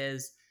Coinbase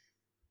is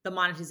the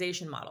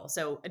monetization model.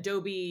 So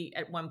Adobe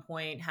at one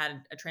point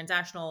had a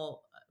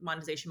transactional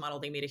monetization model.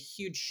 They made a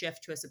huge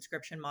shift to a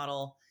subscription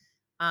model.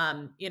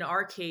 In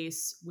our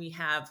case, we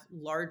have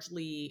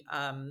largely,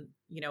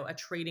 a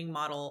trading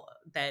model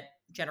that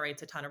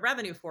generates a ton of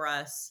revenue for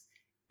us.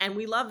 And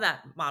we love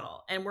that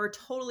model. And we're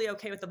totally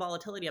okay with the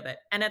volatility of it.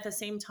 And at the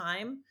same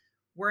time,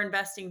 we're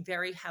investing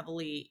very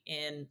heavily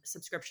in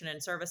subscription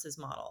and services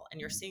model.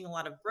 And you're seeing a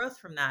lot of growth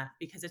from that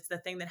because it's the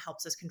thing that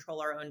helps us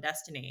control our own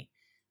destiny,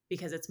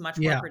 because it's much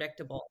more Yeah.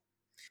 predictable.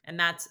 And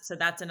that's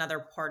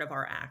another part of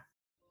our act.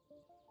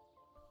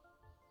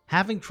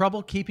 Having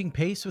trouble keeping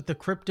pace with the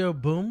crypto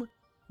boom?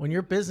 When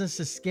your business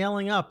is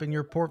scaling up and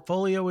your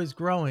portfolio is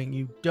growing,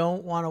 you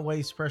don't want to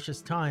waste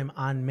precious time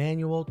on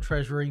manual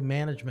treasury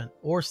management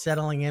or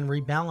settling and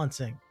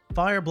rebalancing.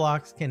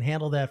 Fireblocks can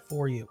handle that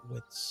for you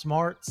with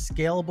smart,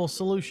 scalable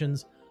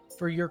solutions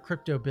for your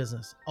crypto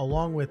business,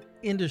 along with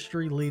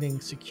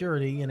industry-leading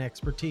security and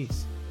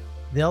expertise.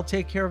 They'll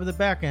take care of the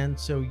back end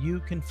so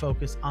you can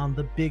focus on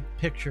the big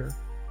picture.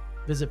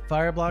 Visit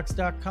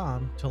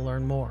fireblocks.com to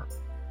learn more.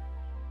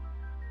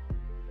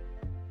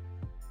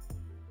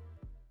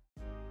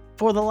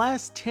 For the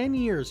last 10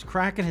 years,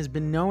 Kraken has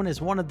been known as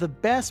one of the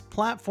best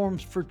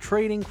platforms for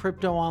trading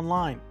crypto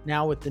online.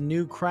 Now, with the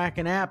new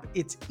Kraken app,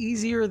 it's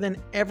easier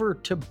than ever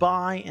to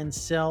buy and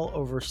sell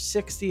over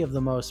 60 of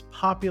the most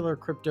popular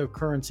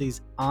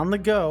cryptocurrencies on the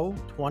go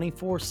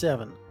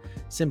 24/7.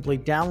 Simply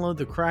download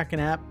the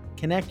Kraken app,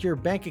 connect your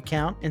bank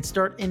account, and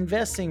start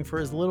investing for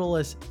as little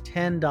as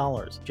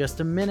 $10. Just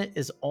a minute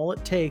is all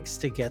it takes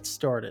to get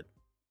started.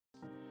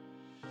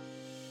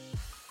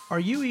 Are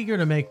you eager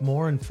to make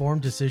more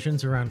informed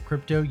decisions around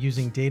crypto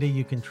using data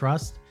you can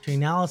trust?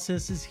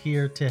 Chainalysis is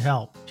here to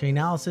help.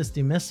 Chainalysis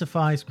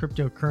demystifies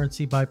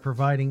cryptocurrency by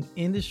providing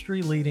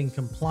industry-leading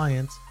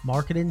compliance,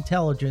 market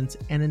intelligence,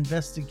 and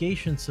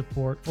investigation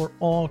support for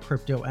all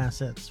crypto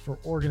assets for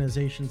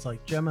organizations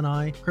like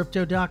Gemini,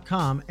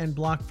 Crypto.com, and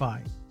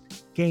BlockFi.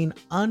 Gain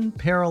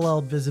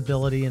unparalleled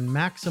visibility and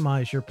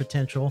maximize your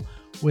potential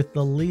with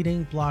the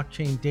leading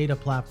blockchain data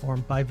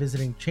platform by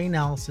visiting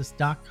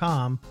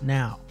Chainalysis.com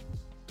now.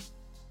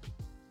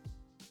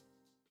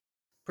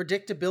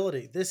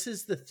 Predictability. This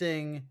is the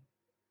thing.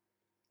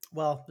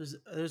 Well,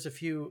 there's a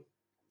few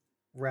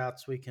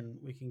routes we can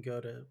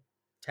go to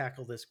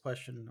tackle this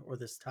question or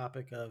this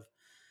topic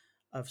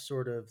of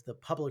sort of the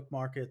public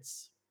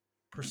markets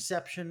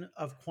perception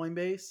of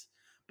Coinbase,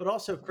 but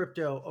also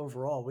crypto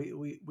overall.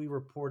 We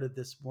reported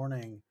this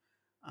morning.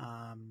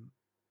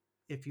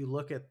 If you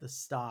look at the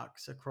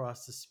stocks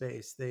across the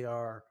space, they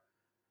are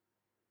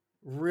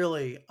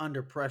really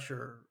under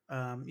pressure.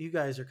 You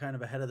guys are kind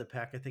of ahead of the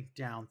pack. I think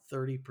down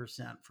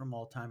 30% from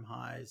all-time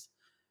highs.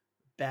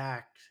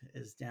 Backed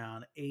is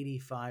down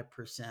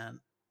 85%.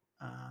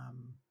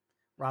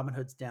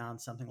 Robinhood's down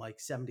something like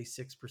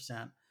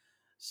 76%.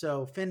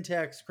 So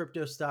fintechs,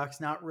 crypto stocks,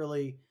 not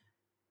really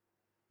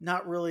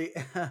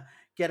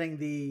getting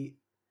the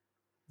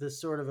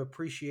sort of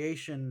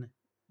appreciation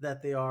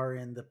that they are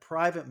in the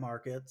private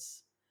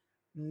markets.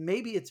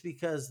 Maybe it's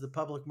because the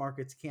public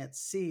markets can't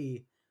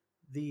see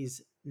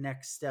these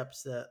next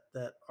steps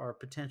that are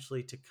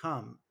potentially to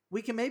come.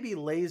 We can maybe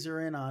laser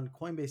in on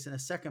Coinbase in a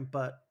second,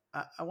 but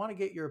I want to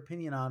get your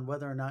opinion on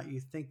whether or not you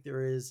think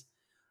there is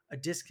a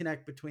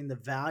disconnect between the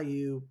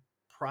value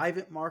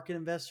private market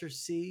investors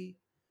see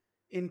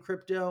in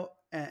crypto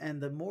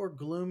and the more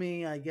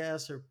gloomy, I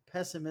guess, or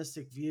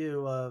pessimistic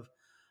view of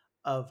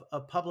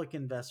public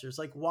investors.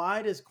 Like,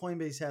 why does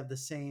Coinbase have the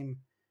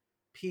same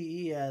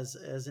PE as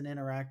an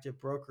Interactive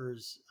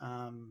Brokers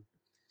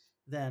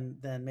than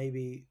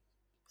maybe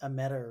a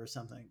Meta or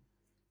something?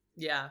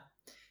 Yeah.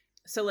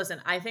 So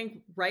listen, I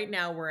think right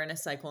now we're in a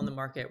cycle in the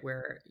market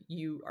where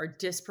you are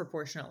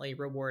disproportionately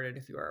rewarded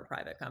if you are a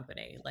private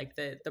company. Like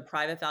the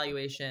private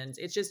valuations,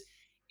 it's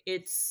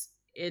it's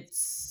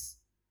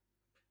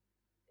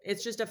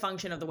it's just a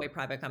function of the way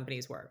private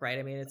companies work, right?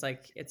 I mean, it's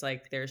like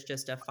there's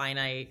just a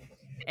finite.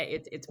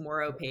 It's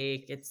more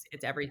opaque. It's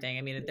everything.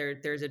 I mean,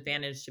 there's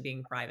advantage to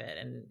being private,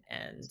 and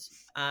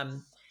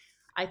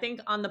I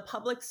think on the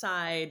public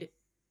side,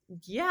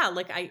 yeah,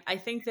 like I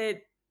think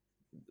that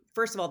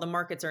first of all, the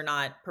markets are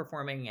not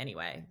performing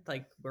anyway.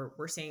 Like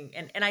we're seeing,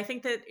 and I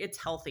think that it's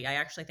healthy. I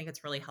actually think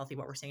it's really healthy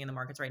what we're seeing in the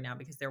markets right now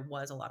because there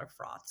was a lot of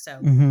froth.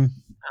 So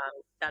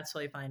that's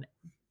really fine.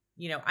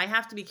 I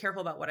have to be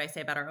careful about what I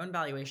say about our own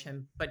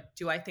valuation, but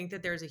do I think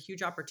that there's a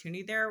huge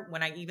opportunity there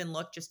when I even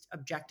look just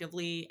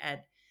objectively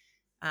at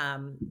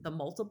the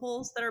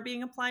multiples that are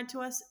being applied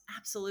to us?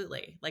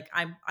 Absolutely. Like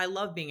I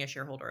love being a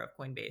shareholder of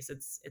Coinbase.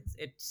 It's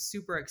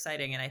super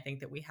exciting, and I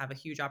think that we have a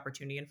huge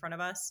opportunity in front of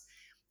us.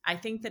 I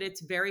think that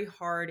it's very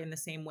hard in the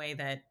same way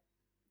that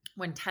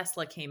when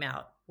Tesla came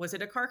out, was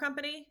it a car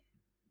company?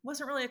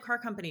 Wasn't really a car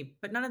company,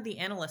 but none of the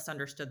analysts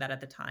understood that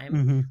at the time.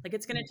 Mm-hmm. Like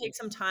it's going to take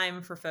some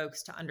time for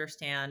folks to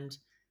understand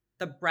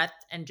the breadth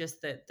and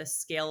just the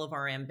scale of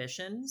our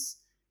ambitions.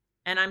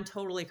 And I'm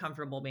totally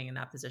comfortable being in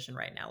that position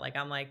right now. Like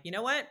I'm like, you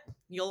know what?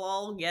 You'll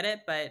all get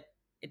it, but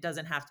it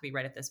doesn't have to be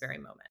right at this very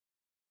moment.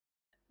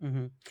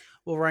 Mm-hmm.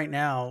 Well, right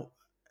now,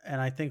 and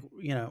I think,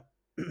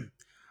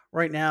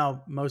 right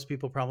now, most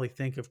people probably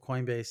think of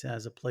Coinbase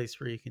as a place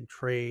where you can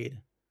trade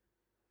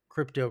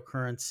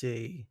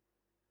cryptocurrency,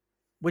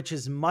 which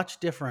is much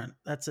different.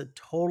 That's a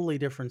totally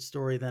different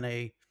story than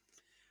a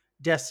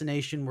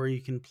destination where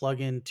you can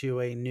plug into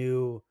a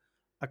new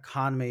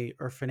economy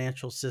or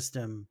financial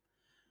system.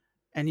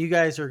 And you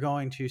guys are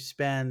going to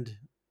spend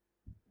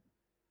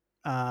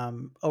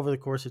over the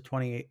course of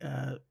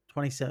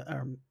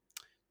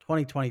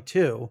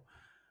 2022,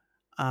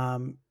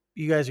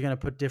 you guys are going to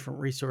put different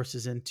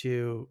resources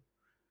into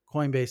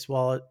Coinbase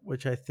Wallet,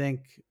 which I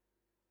think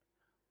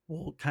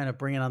will kind of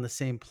bring it on the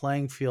same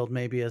playing field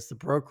maybe as the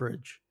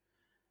brokerage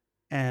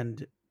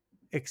and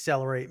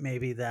accelerate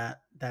maybe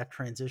that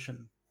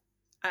transition.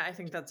 I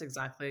think that's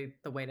exactly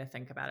the way to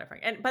think about it,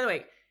 Frank. And by the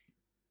way,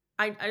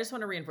 I just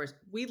want to reinforce,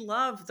 we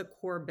love the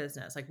core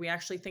business. Like we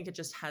actually think it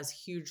just has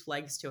huge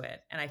legs to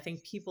it. And I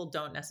think people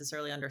don't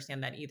necessarily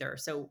understand that either.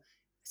 So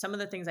some of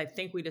the things I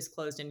think we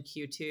disclosed in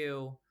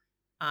Q2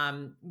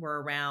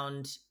 were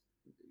around,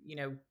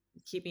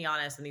 keep me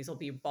honest, and these will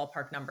be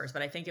ballpark numbers,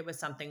 but I think it was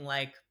something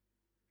like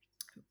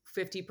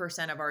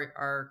 50% of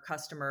our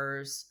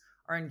customers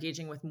are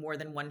engaging with more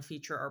than one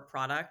feature or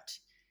product,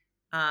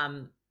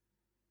 um,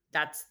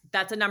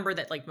 that's a number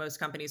that like most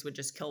companies would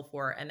just kill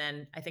for. And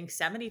then I think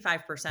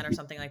 75% or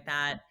something like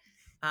that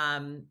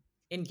um,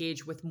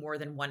 engage with more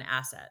than one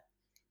asset.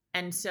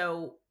 And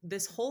so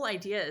this whole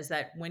idea is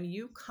that when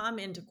you come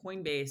into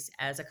Coinbase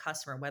as a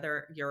customer,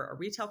 whether you're a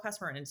retail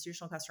customer, an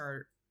institutional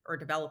customer, or a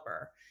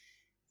developer,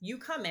 you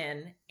come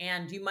in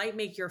and you might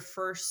make your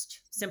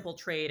first simple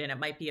trade and it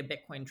might be a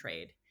Bitcoin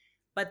trade.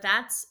 But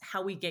that's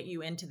how we get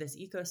you into this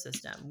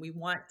ecosystem. We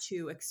want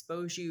to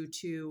expose you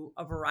to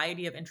a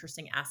variety of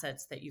interesting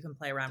assets that you can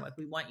play around with.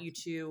 We want you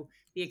to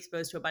be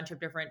exposed to a bunch of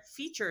different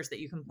features that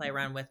you can play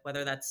around with,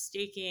 whether that's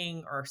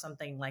staking or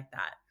something like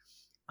that.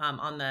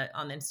 On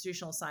the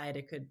institutional side,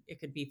 it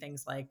could be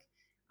things like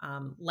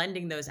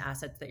lending those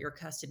assets that you're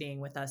custodying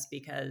with us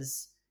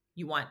because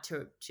you want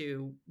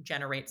to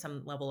generate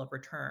some level of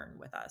return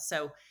with us.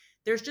 So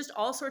there's just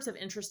all sorts of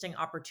interesting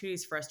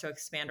opportunities for us to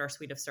expand our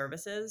suite of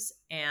services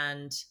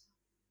and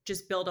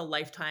just build a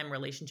lifetime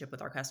relationship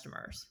with our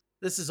customers.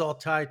 This is all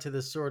tied to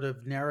the sort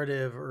of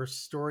narrative or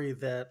story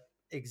that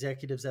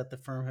executives at the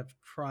firm have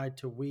tried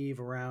to weave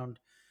around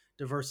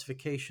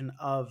diversification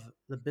of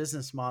the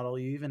business model.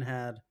 You even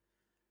had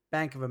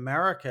Bank of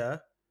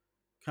America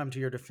come to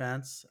your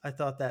defense. I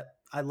thought that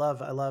I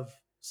love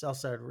sell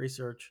side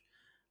research,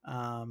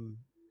 um,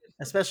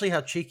 especially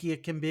how cheeky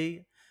it can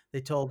be.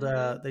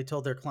 Mm-hmm. They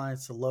told their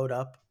clients to load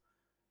up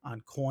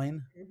on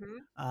coin,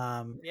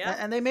 Mm-hmm. Yeah.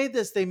 and they made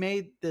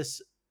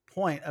this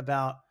point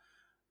about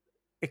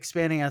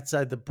expanding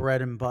outside the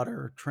bread and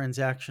butter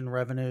transaction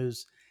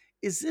revenues.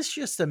 Is this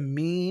just a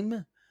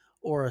meme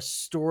or a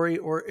story,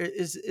 or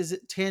is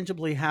it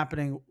tangibly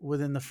happening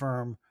within the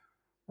firm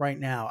right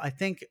now?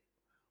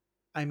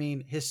 I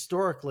mean,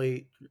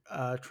 historically,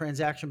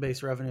 transaction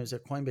based revenues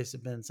at Coinbase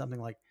have been something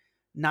like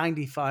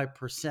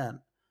 95%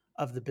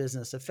 of the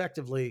business,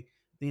 effectively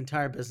the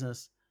entire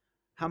business.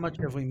 How much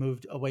have we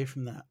moved away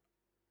from that?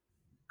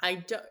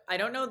 I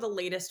don't know the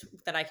latest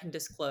that I can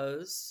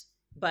disclose,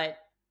 but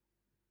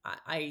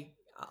I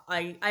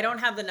I don't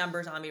have the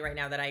numbers on me right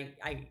now that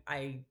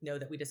I know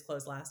that we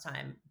disclosed last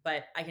time,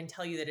 but I can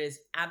tell you that it is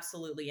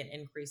absolutely an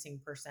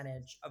increasing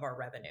percentage of our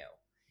revenue.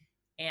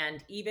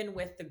 And even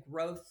with the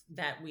growth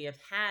that we have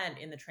had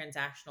in the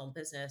transactional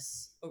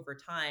business over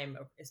time,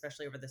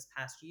 especially over this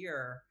past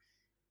year,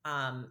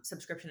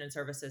 subscription and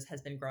services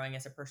has been growing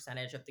as a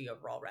percentage of the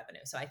overall revenue.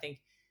 So I think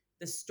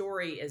the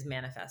story is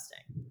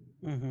manifesting.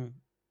 Mm-hmm.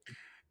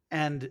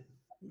 And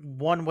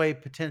one way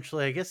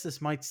potentially, I guess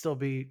this might still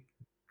be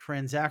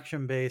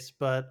transaction based,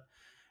 but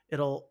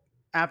it'll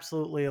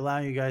absolutely allow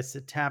you guys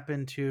to tap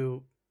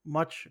into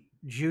much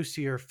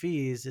juicier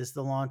fees is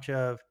the launch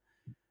of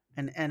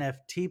an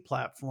NFT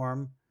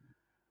platform.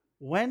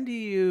 When do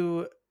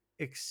you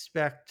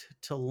expect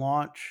to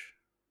launch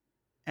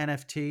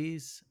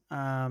NFTs,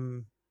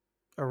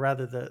 or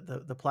rather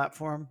the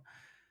platform?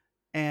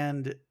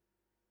 And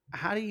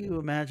how do you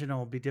imagine it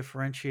will be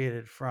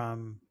differentiated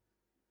from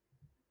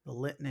the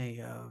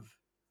litany of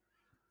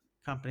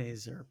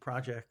companies or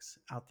projects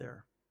out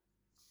there?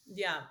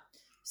 Yeah.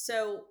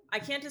 So I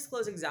can't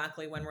disclose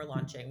exactly when we're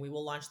launching. We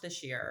will launch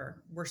this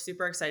year. We're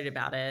super excited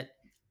about it.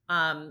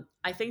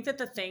 I think that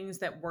the things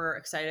that we're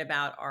excited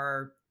about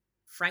are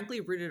frankly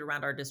rooted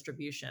around our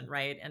distribution,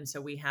 right? And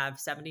so we have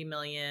 70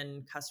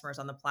 million customers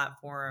on the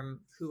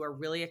platform who are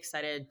really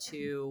excited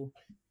to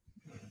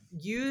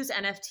use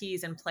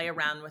NFTs and play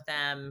around with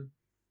them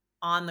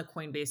on the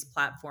Coinbase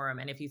platform.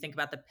 And if you think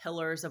about the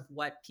pillars of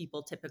what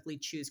people typically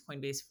choose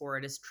Coinbase for,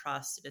 it is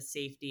trust, it is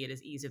safety, it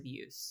is ease of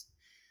use.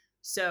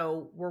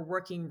 So we're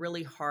working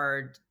really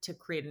hard to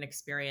create an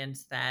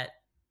experience that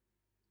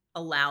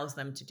allows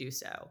them to do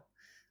so.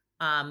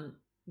 Um,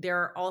 there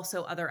are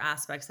also other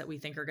aspects that we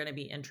think are going to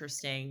be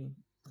interesting,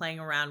 playing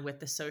around with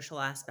the social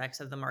aspects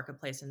of the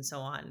marketplace and so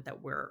on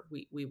that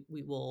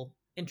we will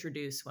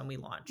introduce when we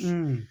launch.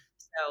 Mm.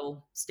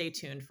 So stay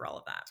tuned for all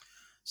of that.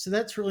 So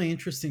that's really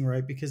interesting,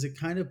 right? Because it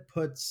kind of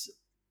puts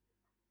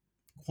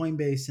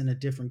Coinbase in a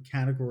different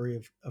category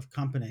of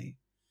company.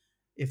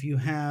 If you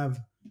have,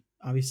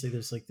 obviously,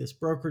 there's like this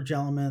brokerage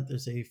element,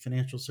 there's a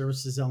financial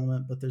services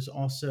element, but there's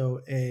also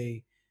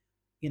a,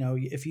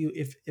 if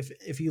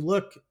you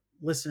look,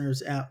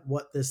 listeners, at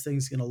what this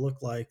thing's going to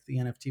look like, the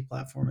NFT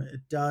platform,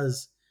 it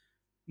does,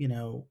 you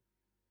know,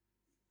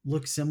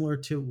 look similar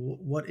to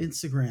what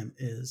Instagram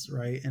is,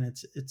 right? And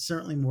it's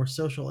certainly more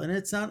social, and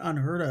it's not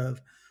unheard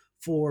of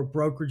for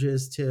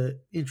brokerages to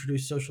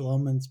introduce social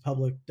elements.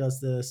 Public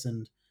does this,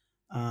 and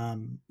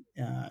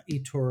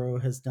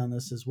eToro has done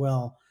this as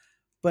well.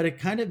 But it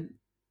kind of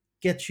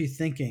gets you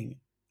thinking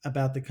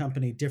about the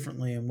company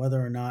differently and whether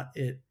or not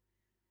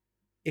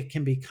it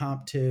can be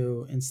comped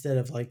to, instead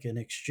of like an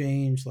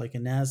exchange like a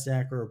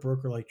Nasdaq or a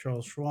broker like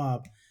Charles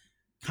Schwab,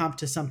 comp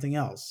to something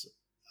else.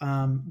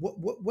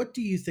 What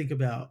do you think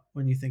about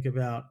when you think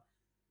about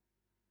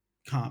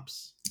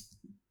comps?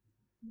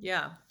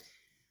 Yeah,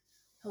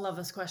 I love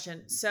this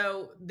question.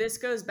 So this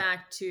goes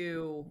back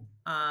to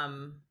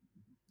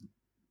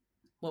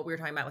what we were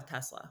talking about with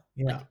Tesla.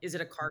 Yeah. Like, is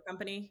it a car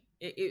company?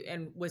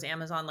 And was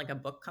Amazon like a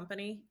book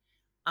company?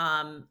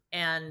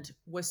 And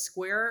was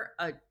Square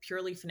a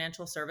purely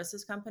financial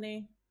services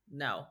company?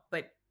 No.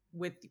 But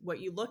with what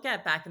you look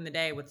at back in the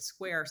day with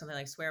Square, something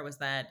like Square, was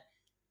that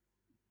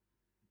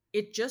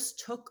it just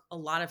took a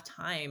lot of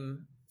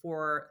time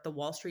for the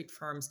Wall Street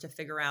firms to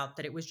figure out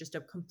that it was just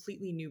a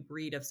completely new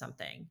breed of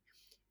something.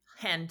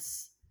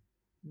 Hence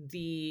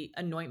the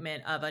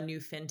anointment of a new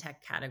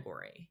fintech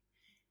category.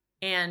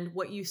 And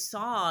what you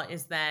saw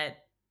is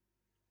that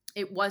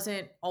it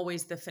wasn't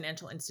always the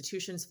financial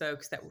institutions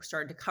folks that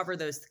started to cover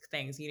those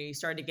things. You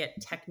started to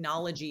get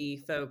technology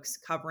folks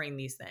covering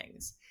these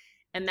things.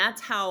 And that's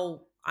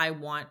how I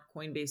want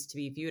Coinbase to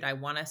be viewed. I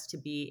want us to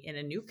be in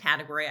a new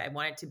category. I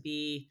want it to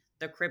be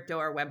the crypto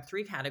or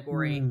Web3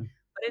 category, Mm.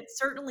 but it's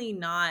certainly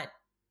not,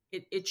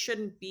 it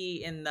shouldn't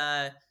be in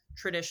the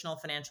traditional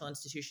financial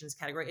institutions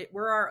category.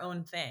 We're our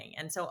own thing.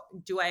 And so,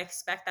 do I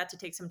expect that to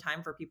take some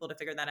time for people to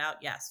figure that out?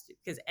 Yes,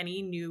 because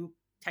any new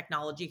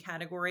technology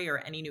category or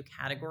any new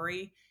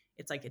category,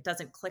 it's like it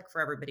doesn't click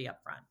for everybody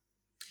up front.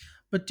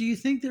 But do you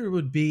think there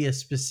would be a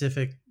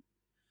specific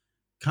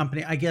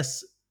company? I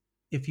guess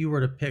if you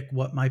were to pick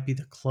what might be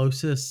the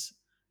closest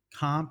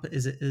comp,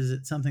 is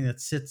it something that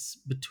sits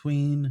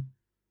between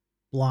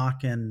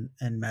Block and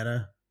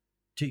Meta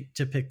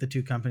to pick the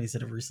two companies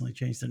that have recently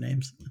changed their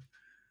names?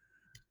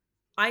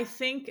 I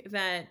think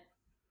that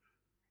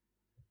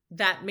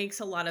that makes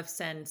a lot of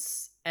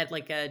sense at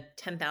like a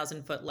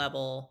 10,000 foot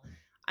level.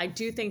 I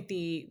do think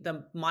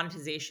the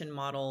monetization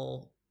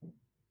model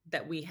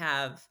that we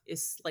have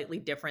is slightly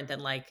different than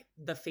like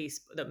the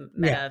Yeah.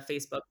 Meta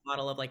Facebook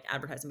model of like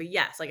advertising. But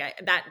yes, like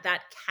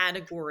that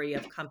category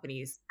of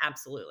companies,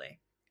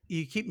 absolutely.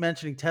 You keep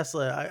mentioning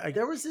Tesla.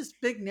 There was this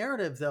big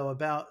narrative though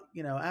about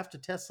after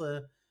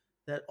Tesla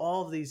that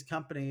all of these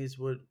companies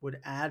would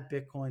add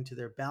Bitcoin to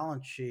their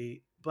balance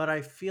sheet, but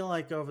I feel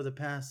like over the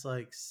past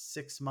like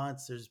 6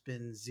 months, there's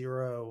been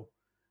zero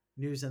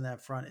news on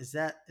that front. Is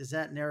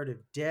that narrative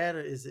dead?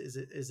 Or is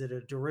it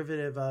a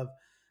derivative of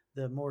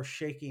the more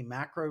shaky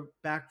macro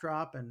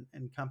backdrop, and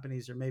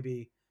companies are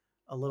maybe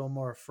a little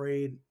more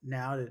afraid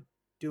now to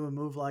do a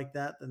move like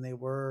that than they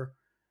were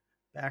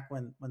back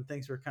when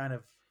things were kind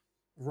of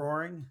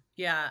roaring?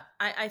 Yeah,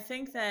 I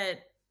think that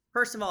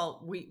first of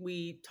all,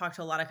 we talk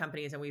to a lot of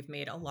companies and we've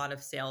made a lot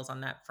of sales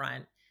on that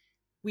front.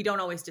 We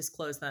don't always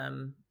disclose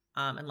them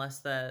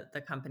unless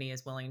the company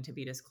is willing to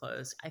be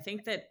disclosed. I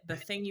think that the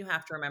thing you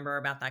have to remember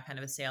about that kind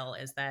of a sale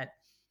is that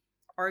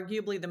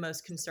arguably the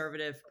most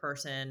conservative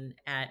person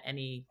at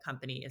any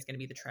company is going to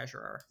be the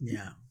treasurer.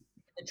 Yeah.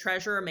 The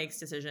treasurer makes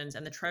decisions,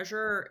 and the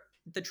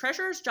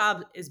treasurer's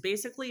job is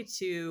basically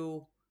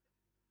to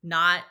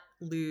not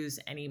lose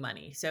any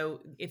money.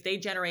 So if they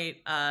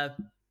generate a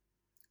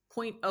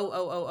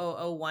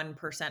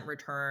 0.00001%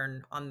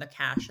 return on the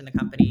cash in the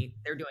company,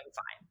 they're doing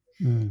fine.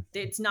 Mm.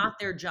 It's not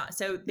their job.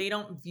 So they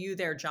don't view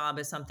their job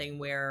as something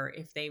where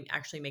if they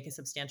actually make a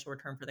substantial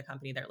return for the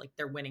company,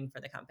 they're winning for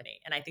the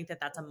company. And I think that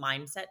that's a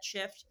mindset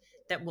shift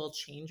that will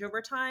change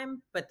over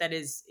time, but that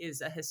is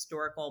a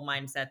historical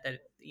mindset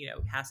that,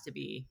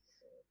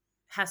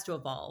 has to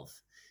evolve.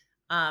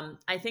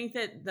 I think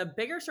that the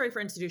bigger story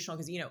for institutional,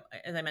 because,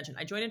 as I mentioned,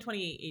 I joined in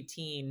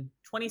 2018,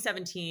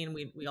 2017.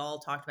 We all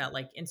talked about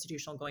like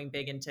institutional going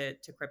big into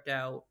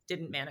crypto,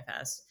 didn't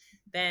manifest.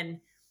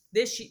 Then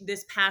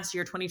this past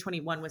year,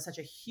 2021, was such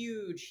a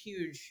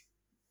huge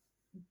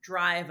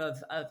drive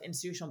of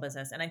institutional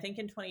business. And I think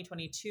in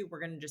 2022, we're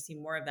going to just see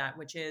more of that,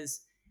 which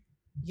is,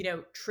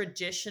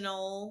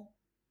 traditional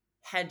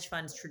hedge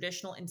funds,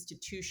 traditional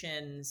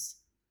institutions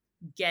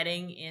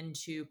getting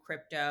into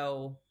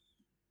crypto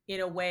in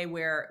a way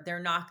where they're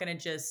not going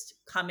to just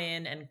come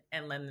in and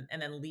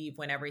then leave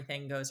when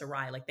everything goes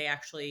awry. Like they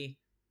actually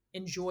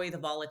enjoy the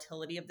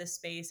volatility of this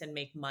space and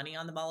make money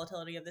on the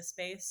volatility of this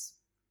space.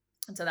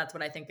 And so that's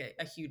what I think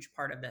a huge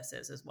part of this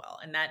is as well.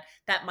 And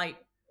that might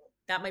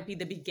be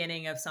the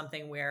beginning of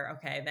something where,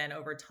 okay, then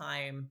over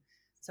time,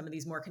 some of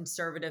these more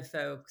conservative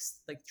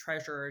folks, like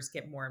treasurers,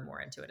 get more and more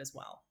into it as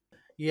well.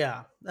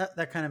 Yeah,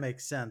 that kind of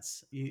makes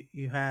sense.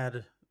 You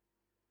had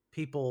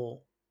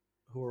people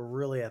who were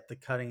really at the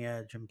cutting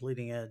edge and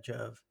bleeding edge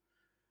of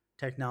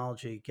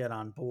technology get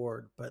on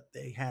board, but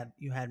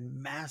you had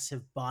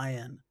massive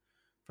buy-in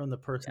from the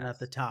person at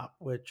the Yes. top,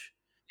 which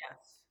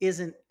Yes.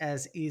 isn't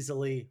as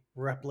easily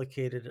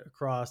replicated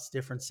across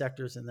different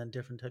sectors and then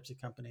different types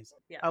of companies.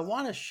 I Yes.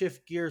 want to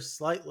shift gears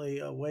slightly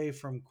away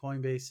from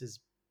Coinbase's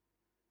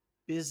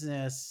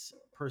business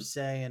per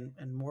se,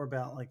 and more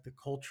about like the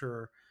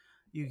culture.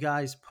 You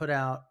guys put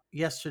out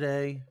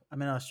yesterday.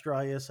 I'm in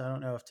Australia, so I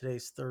don't know if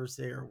today's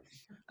Thursday, or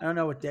I don't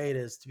know what day it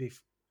is, to be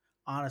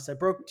honest. I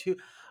broke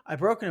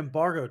an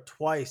embargo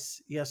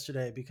twice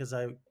yesterday because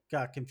I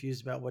got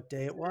confused about what I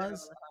day it see that all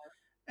was. the time.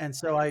 And I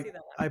so can I see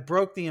that. I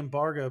broke the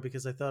embargo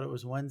because I thought it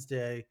was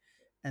Wednesday,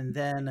 and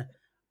then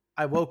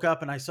I woke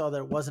up and I saw that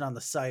it wasn't on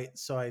the site,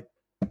 so I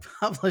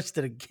published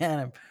it again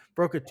and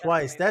broke it That's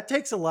twice. amazing. That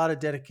takes a lot of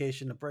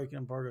dedication to break an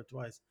embargo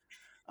twice,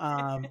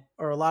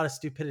 or a lot of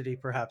stupidity,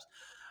 perhaps.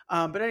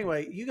 But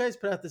anyway, you guys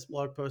put out this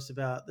blog post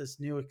about this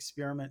new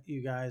experiment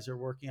you guys are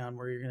working on,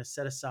 where you're going to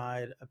set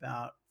aside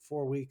about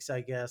 4 weeks,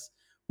 I guess,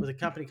 where the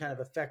company kind of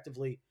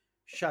effectively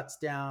shuts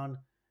down.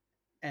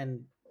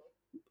 And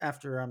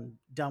after I'm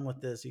done with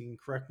this, you can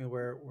correct me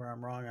where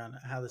I'm wrong on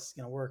how this is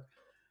going to work.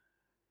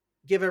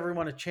 Give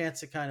everyone a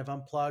chance to kind of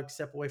unplug,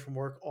 step away from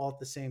work all at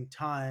the same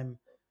time.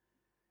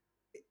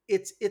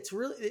 It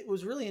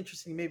was really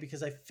interesting to me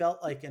because I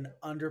felt like an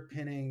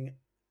underpinning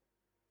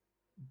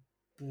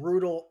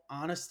brutal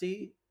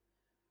honesty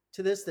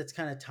to this that's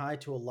kind of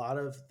tied to a lot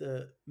of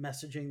the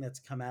messaging that's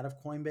come out of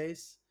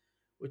Coinbase,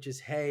 which is,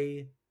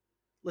 hey,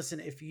 listen,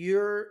 if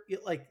you're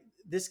like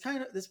this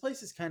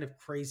place is kind of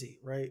crazy,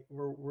 right?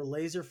 We're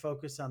laser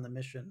focused on the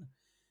mission,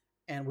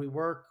 and we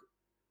work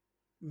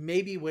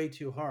maybe way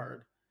too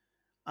hard,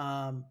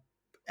 um,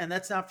 and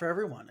that's not for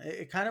everyone.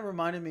 It kind of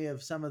reminded me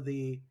of some of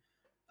the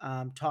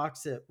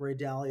talks that Ray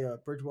Dalio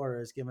at Bridgewater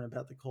has given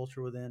about the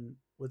culture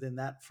within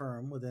that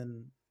firm,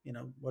 within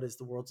what is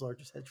the world's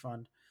largest hedge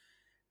fund.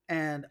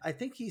 And I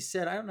think he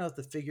said, I don't know if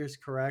the figure is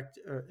correct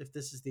or if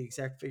this is the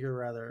exact figure,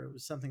 rather, it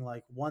was something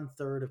like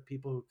 1/3 of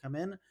people who come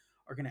in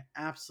are going to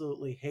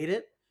absolutely hate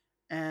it.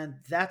 And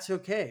that's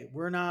okay.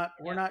 We're Yeah.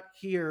 not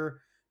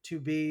here to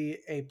be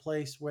a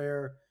place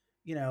where,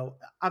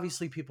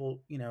 obviously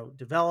people,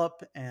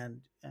 develop,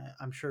 and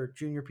I'm sure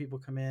junior people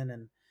come in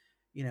and,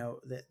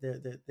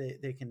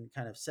 they can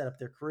kind of set up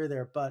their career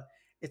there, but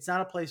it's not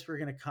a place where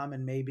we're going to come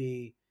and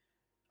maybe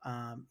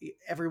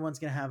everyone's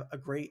going to have a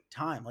great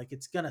time. Like,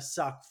 it's going to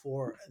suck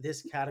for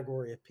this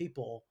category of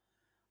people.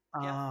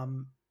 Yep.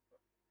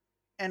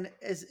 And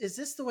is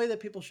this the way that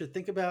people should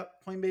think about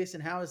Coinbase,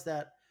 and how is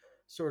that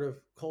sort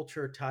of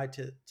culture tied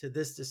to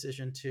this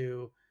decision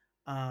to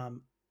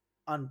um,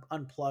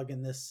 unplug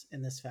in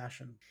this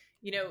fashion?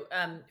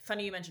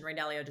 Funny you mentioned Ray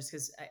Dalio, just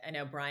because I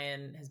know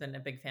Brian has been a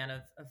big fan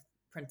of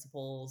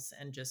principles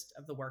and just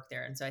of the work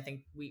there, and so I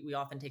think we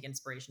often take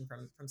inspiration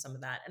from some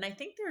of that. And I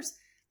think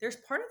there's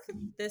part of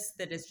this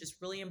that is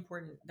just really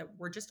important, that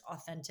we're just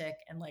authentic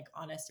and like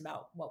honest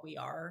about what we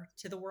are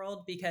to the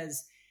world,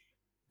 because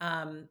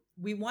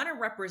we want to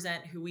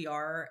represent who we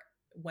are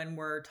when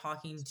we're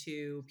talking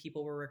to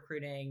people we're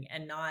recruiting,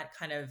 and not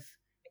kind of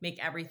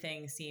make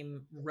everything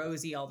seem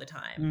rosy all the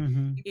time.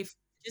 Mm-hmm. If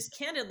just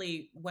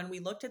candidly, when we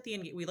look at the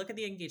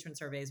engagement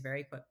surveys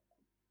very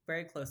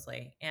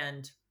closely,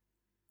 and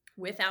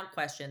without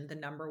question, the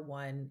number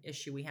one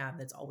issue we have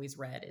that's always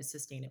read is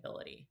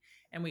sustainability.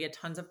 And we get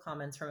tons of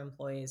comments from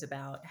employees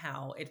about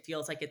how it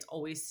feels like it's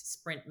always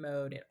sprint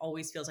mode. It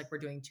always feels like we're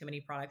doing too many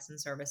products and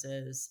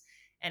services,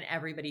 and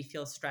everybody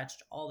feels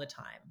stretched all the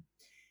time.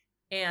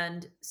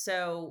 And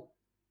so,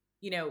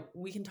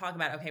 we can talk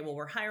about, okay, well,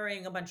 we're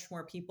hiring a bunch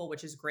more people,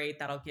 which is great.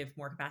 That'll give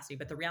more capacity.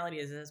 But the reality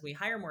is, as we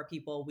hire more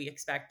people, we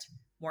expect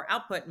more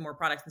output and more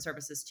products and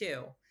services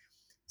too.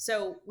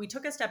 So we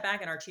took a step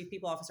back, and our chief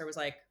people officer was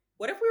like,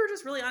 what if we were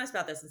just really honest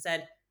about this and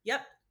said,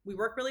 yep, we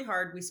work really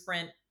hard, we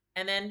sprint,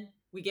 and then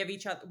we give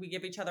each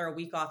other a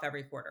week off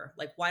every quarter.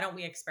 Like, why don't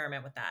we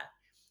experiment with that?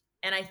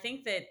 And I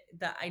think that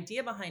the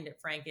idea behind it,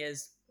 Frank,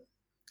 is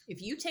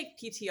if you take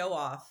PTO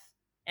off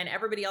and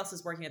everybody else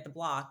is working at the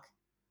block,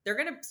 they're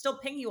going to still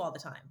ping you all the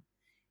time.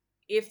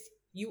 If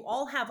you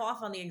all have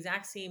off on the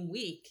exact same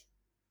week,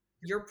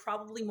 you're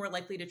probably more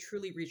likely to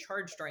truly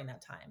recharge during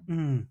that time.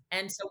 Mm.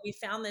 And so we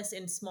found this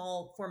in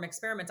small form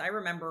experiments. I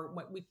remember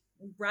when we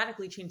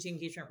radically changed the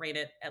engagement rate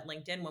at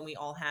LinkedIn when we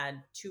all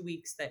had 2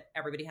 weeks that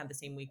everybody had the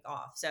same week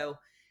off. So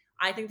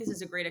I think this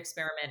is a great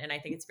experiment, and I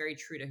think it's very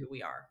true to who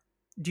we are.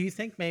 Do you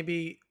think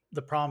maybe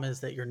the problem is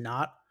that you're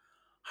not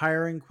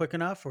hiring quick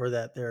enough, or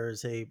that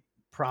there's a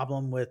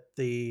problem with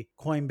the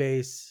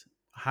Coinbase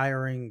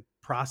hiring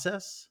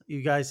process?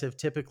 You guys have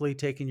typically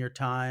taken your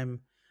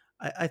time.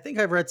 I think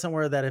I've read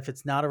somewhere that if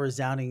it's not a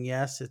resounding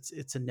yes,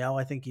 it's a no.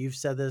 I think you've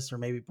said this, or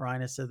maybe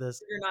Brian has said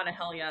this. If you're not a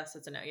hell yes,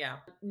 it's a no. Yeah.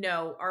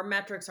 No, our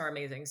metrics are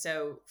amazing.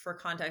 So for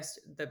context,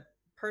 the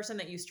person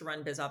that used to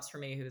run BizOps for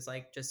me, who's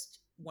like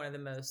just one of the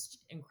most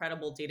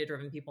incredible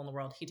data-driven people in the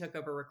world, he took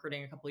over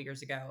recruiting a couple of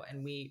years ago,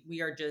 and we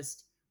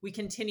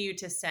continue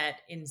to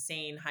set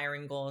insane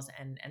hiring goals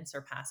and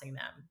surpassing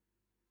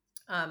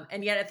them.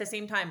 And yet at the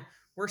same time,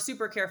 we're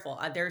super careful.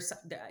 There's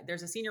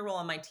a senior role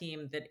on my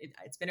team that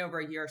it's been over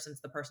a year since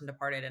the person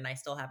departed, and I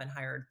still haven't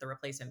hired the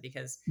replacement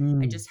because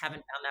I just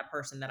haven't found that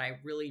person that I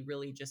really,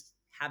 really just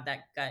have that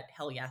gut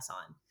hell yes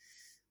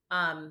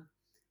on.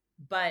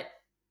 But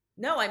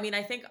no, I mean,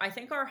 I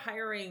think our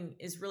hiring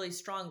is really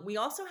strong. We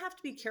also have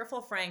to be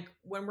careful, Frank,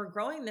 when we're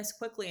growing this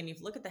quickly, and you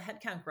look at the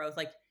headcount growth,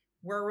 like,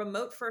 we're a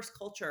remote first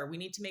culture. We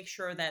need to make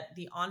sure that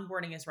the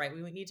onboarding is right.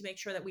 We need to make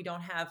sure that we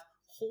don't have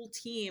whole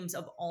teams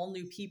of all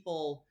new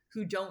people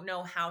who don't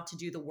know how to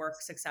do the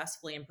work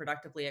successfully and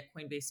productively at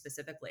Coinbase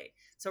specifically.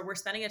 So we're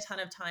spending a ton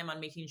of time on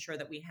making sure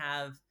that we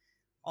have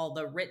all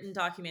the written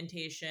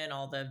documentation,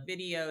 all the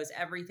videos,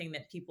 everything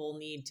that people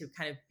need to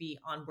kind of be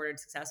onboarded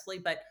successfully.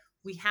 But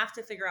we have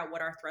to figure out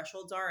what our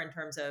thresholds are in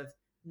terms of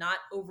not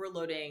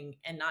overloading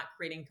and not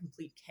creating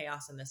complete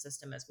chaos in the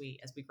system as we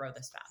grow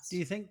this fast. Do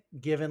you think,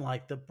 given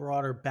like the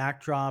broader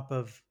backdrop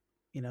of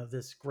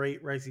this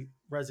great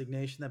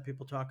resignation that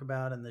people talk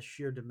about, and the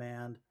sheer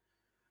demand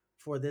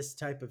for this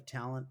type of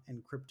talent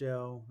in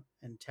crypto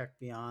and tech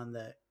beyond,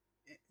 that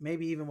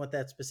maybe even with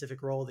that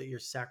specific role that you're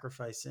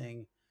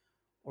sacrificing,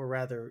 or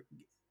rather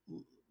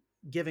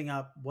giving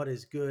up what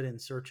is good in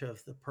search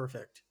of the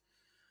perfect.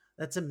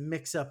 That's a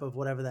mix up of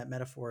whatever that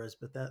metaphor is,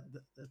 but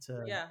that's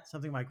Yeah.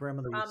 something my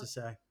grandmother used Um, to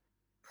say.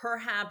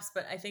 Perhaps,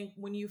 but I think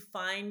when you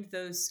find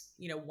those,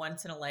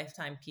 once in a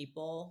lifetime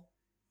people,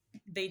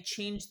 they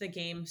change the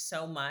game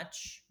so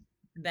much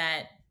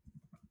that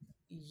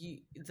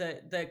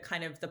the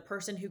kind of the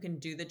person who can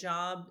do the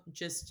job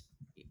just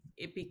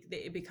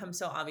it becomes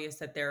so obvious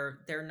that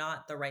they're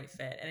not the right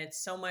fit, and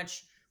it's so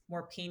much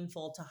more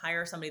painful to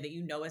hire somebody that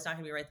is not going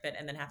to be the right fit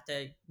and then have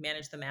to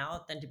manage them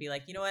out than to be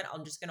like, you know what,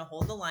 I'm just going to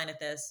hold the line at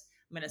this.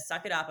 I'm going to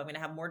suck it up. I'm going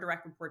to have more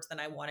direct reports than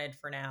I wanted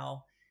for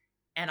now,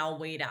 and I'll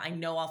wait. I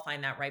know I'll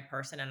find that right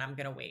person, and I'm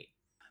going to wait.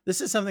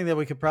 This is something that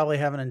we could probably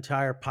have an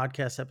entire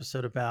podcast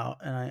episode about,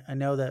 and I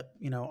know that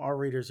our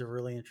readers are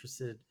really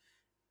interested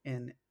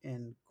in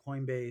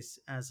Coinbase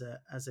as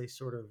a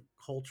sort of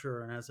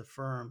culture and as a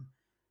firm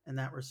in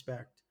that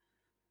respect.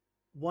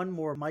 One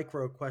more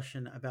micro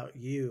question about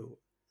you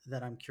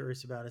that I'm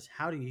curious about is,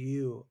 how do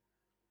you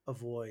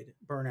avoid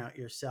burnout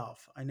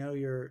yourself? I know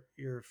you're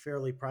a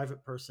fairly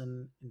private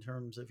person in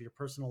terms of your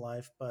personal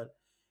life, but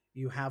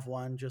you have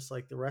one just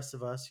like the rest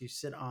of us. You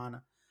sit on,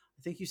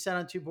 I think you sat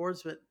on two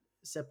boards, but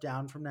stepped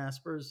down from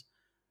Naspers.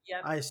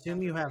 Yep. I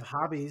assume you have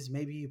hobbies.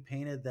 Maybe you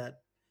painted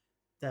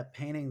that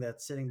painting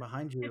that's sitting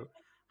behind you.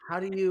 How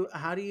do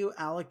you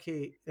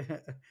allocate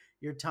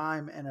your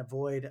time and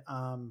avoid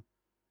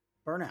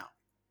burnout?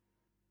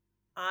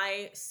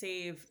 I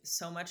save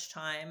so much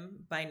time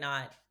by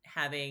not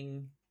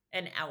having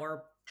an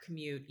hour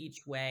commute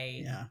each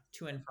way Yeah.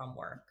 to and from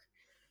work.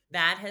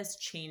 That has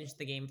changed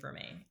the game for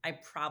me. I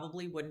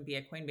probably wouldn't be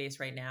at Coinbase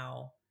right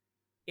now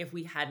if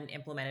we hadn't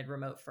implemented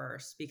remote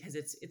first, because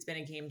it's been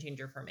a game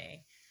changer for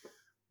me.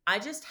 I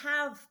just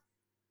have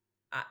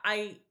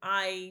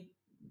I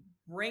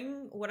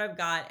bring what I've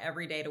got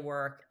every day to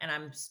work, and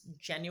I'm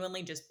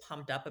genuinely just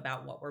pumped up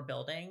about what we're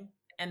building,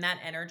 and that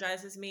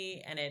energizes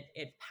me, and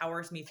it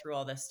powers me through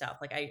all this stuff.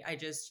 Like I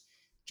just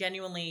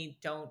genuinely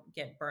don't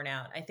get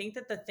burnout. I think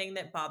that the thing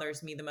that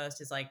bothers me the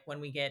most is like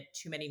when we get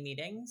too many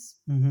meetings.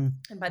 Mm-hmm.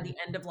 And by the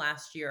end of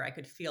last year, I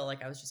could feel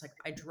like I was just like,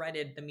 I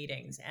dreaded the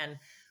meetings. And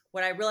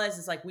what I realized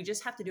is like we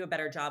just have to do a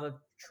better job of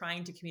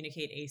trying to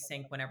communicate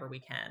async whenever we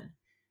can.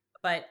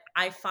 But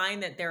I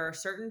find that there are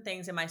certain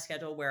things in my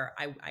schedule where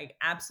I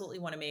absolutely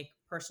want to make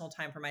personal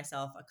time for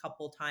myself a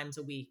couple times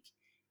a week.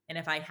 And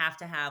if I have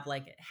to have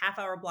like a half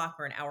hour block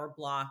or an hour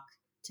block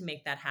to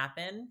make that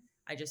happen,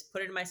 I just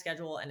put it in my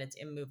schedule and it's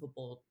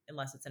immovable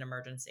unless it's an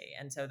emergency.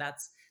 And so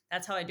that's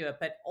how I do it.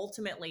 But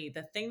ultimately,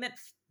 the thing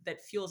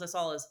that fuels us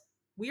all is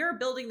we are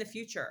building the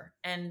future,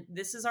 and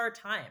this is our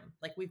time.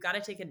 Like we've got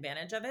to take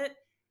advantage of it.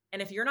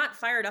 And if you're not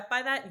fired up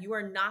by that, you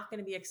are not going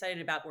to be excited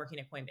about working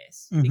at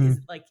Coinbase, Mm-hmm. because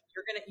like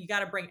you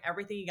got to bring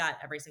everything you got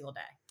every single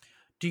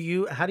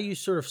day. How do you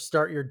sort of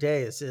start your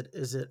day? Is it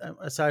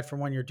aside from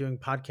when you're doing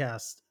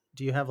podcasts,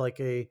 do you have like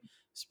a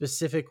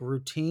specific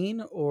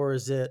routine, or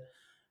is it,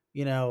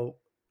 you know,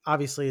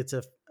 obviously it's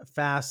a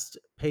fast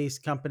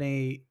paced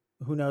company.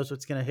 Who knows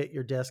what's going to hit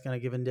your desk on a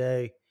given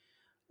day?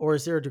 Or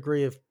is there a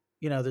degree of,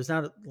 there's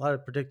not a lot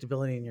of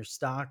predictability in your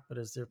stock, but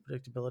is there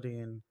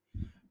predictability in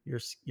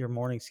your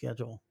morning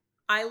schedule?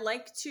 I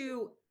like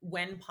to,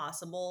 when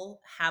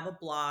possible, have a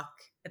block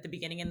at the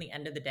beginning and the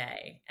end of the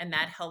day, and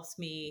that helps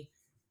me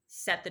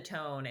set the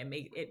tone and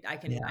make it. I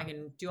Yeah.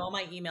 can do all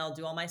my email,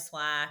 do all my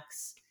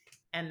Slacks,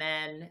 and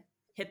then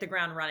hit the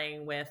ground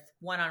running with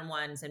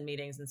one-on-ones and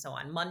meetings and so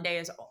on.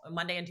 Monday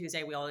and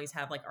Tuesday we always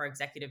have like our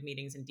executive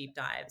meetings and deep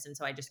dives, and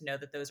so I just know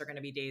that those are going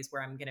to be days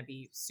where I'm going to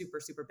be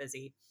super super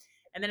busy.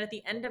 And then at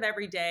the end of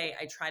every day,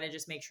 I try to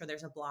just make sure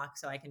there's a block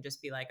so I can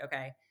just be like,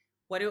 okay,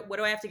 what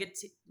do I have to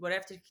what do I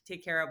have to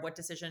take care of? What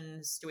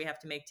decisions do we have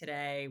to make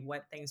today?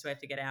 What things do I have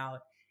to get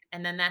out?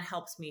 And then that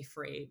helps me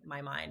free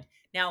my mind.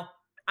 Now,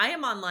 I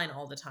am online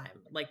all the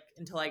time, like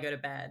until I go to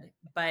bed,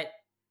 but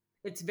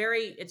it's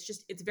very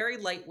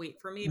lightweight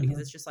for me because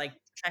Hmm. it's just like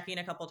checking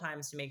a couple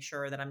times to make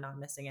sure that I'm not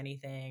missing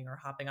anything or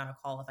hopping on a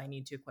call if I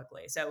need to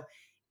quickly. So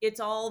it's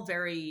all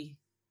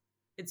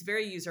it's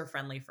very user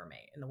friendly for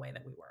me in the way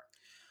that we work.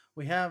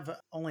 We have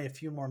only a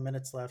few more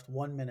minutes left,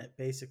 1 minute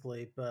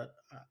basically, but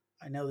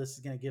I know this is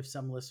going to give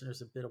some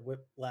listeners a bit of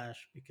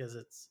whiplash because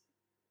it's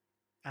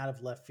out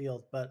of left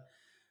field. But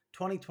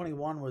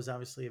 2021 was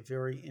obviously a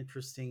very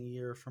interesting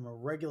year from a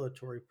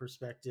regulatory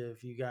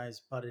perspective. You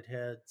guys butted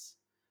heads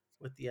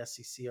with the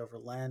SEC over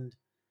Lend.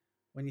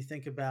 When you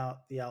think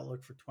about the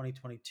outlook for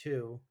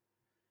 2022,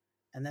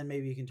 and then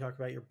maybe you can talk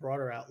about your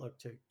broader outlook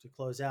to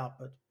close out,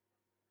 but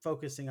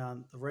focusing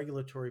on the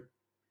regulatory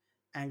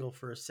angle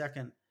for a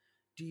second,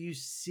 do you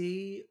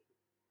see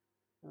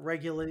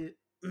regulate,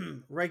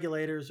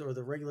 regulators or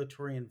the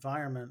regulatory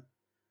environment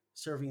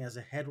serving as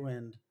a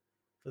headwind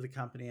for the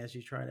company as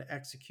you try to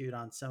execute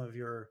on some of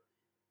your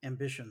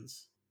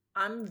ambitions?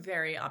 I'm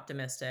very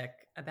optimistic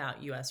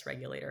about US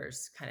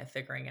regulators kind of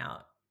figuring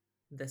out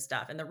this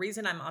stuff. And the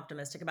reason I'm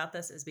optimistic about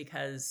this is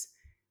because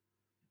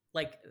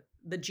like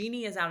the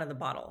genie is out of the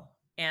bottle,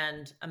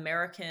 and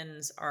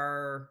Americans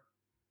are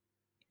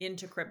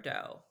into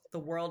crypto. The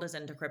world is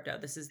into crypto.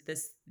 This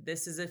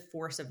is a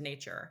force of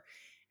nature.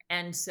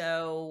 And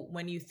so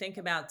when you think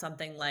about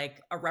something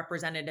like a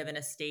representative in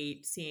a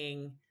state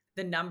seeing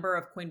the number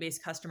of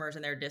Coinbase customers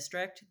in their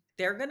district,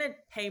 they're going to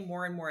pay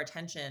more and more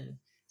attention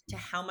to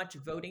how much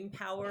voting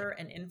power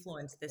and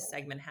influence this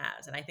segment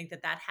has. And I think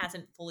that that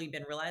hasn't fully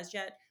been realized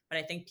yet, but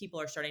I think people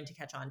are starting to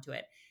catch on to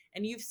it.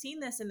 And you've seen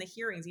this in the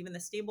hearings, even the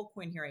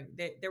stablecoin hearing.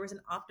 There was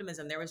an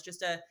optimism. There was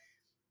just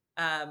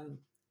um,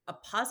 a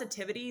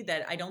positivity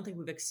that I don't think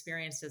we've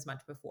experienced as much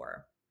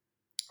before.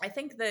 I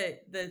think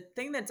the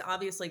thing that's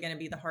obviously going to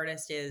be the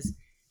hardest is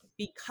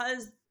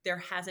because there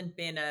hasn't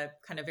been a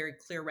kind of very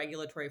clear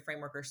regulatory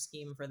framework or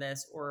scheme for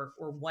this, or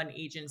one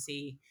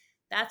agency.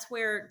 That's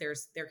where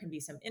there can be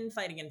some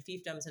infighting and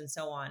fiefdoms and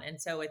so on.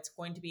 And so it's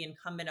going to be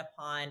incumbent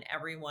upon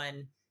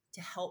everyone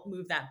to help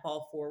move that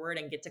ball forward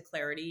and get to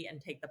clarity and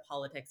take the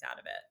politics out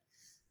of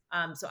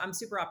it. So I'm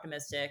super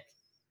optimistic.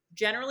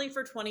 Generally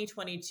for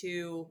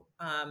 2022,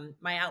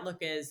 my outlook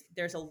is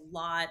there's a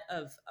lot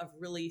of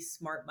really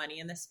smart money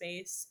in the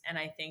space. And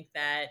I think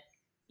that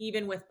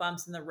even with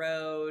bumps in the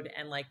road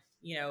and like,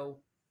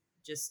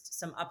 just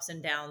some ups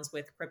and downs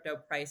with crypto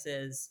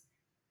prices,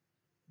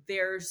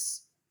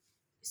 there's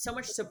so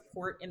much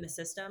support in the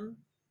system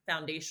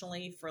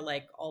foundationally for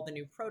like all the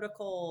new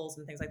protocols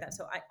and things like that.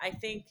 So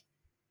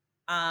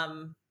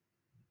um,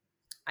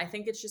 I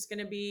think it's just going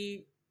to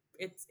be,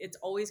 it's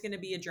always going to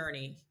be a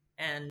journey,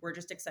 and we're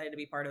just excited to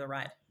be part of the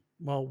ride.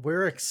 Well,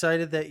 we're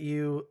excited that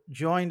you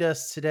joined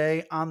us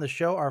today on the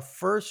show, our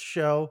first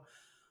show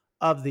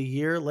of the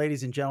year.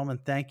 Ladies and gentlemen,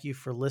 thank you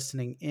for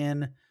listening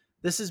in.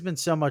 This has been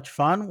so much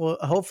fun. Well,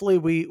 hopefully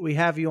we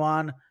have you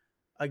on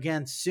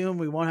again soon.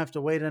 We won't have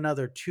to wait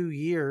another 2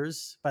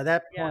 years. By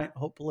that Yeah. point,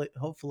 hopefully,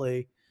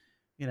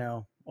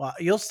 well,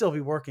 you'll still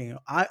be working.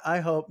 I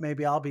hope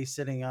maybe I'll be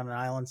sitting on an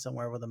island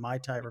somewhere with a Mai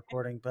Tai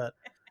recording, but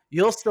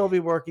you'll still be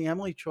working.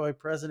 Emilie Choi,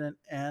 President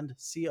and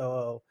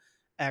COO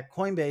at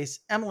Coinbase.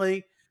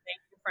 Emilie, Thank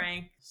you,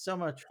 Frank. so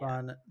much Yeah,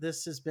 fun.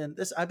 This has been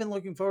this. I've been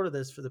looking forward to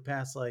this for the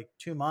past like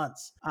 2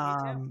 months. me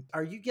too.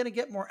 Are you going to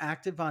get more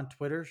active on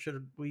Twitter?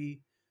 Should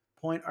we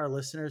point our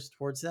listeners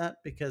towards that?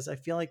 Because I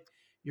feel like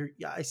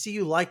I see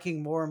you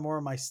liking more and more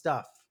of my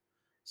stuff.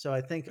 So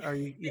I think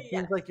it Yeah.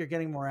 seems like you're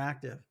getting more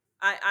active.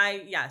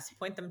 Yes,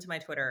 point them to my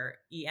Twitter,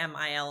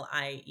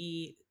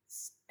 EMILIEMC.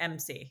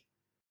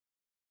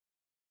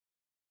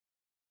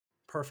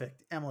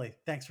 Perfect. Emilie,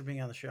 thanks for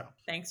being on the show.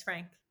 Thanks,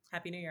 Frank.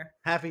 Happy New Year.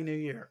 Happy New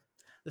Year.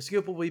 The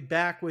Scoop will be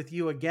back with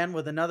you again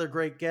with another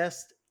great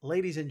guest.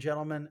 Ladies and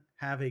gentlemen,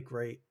 have a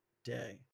great day.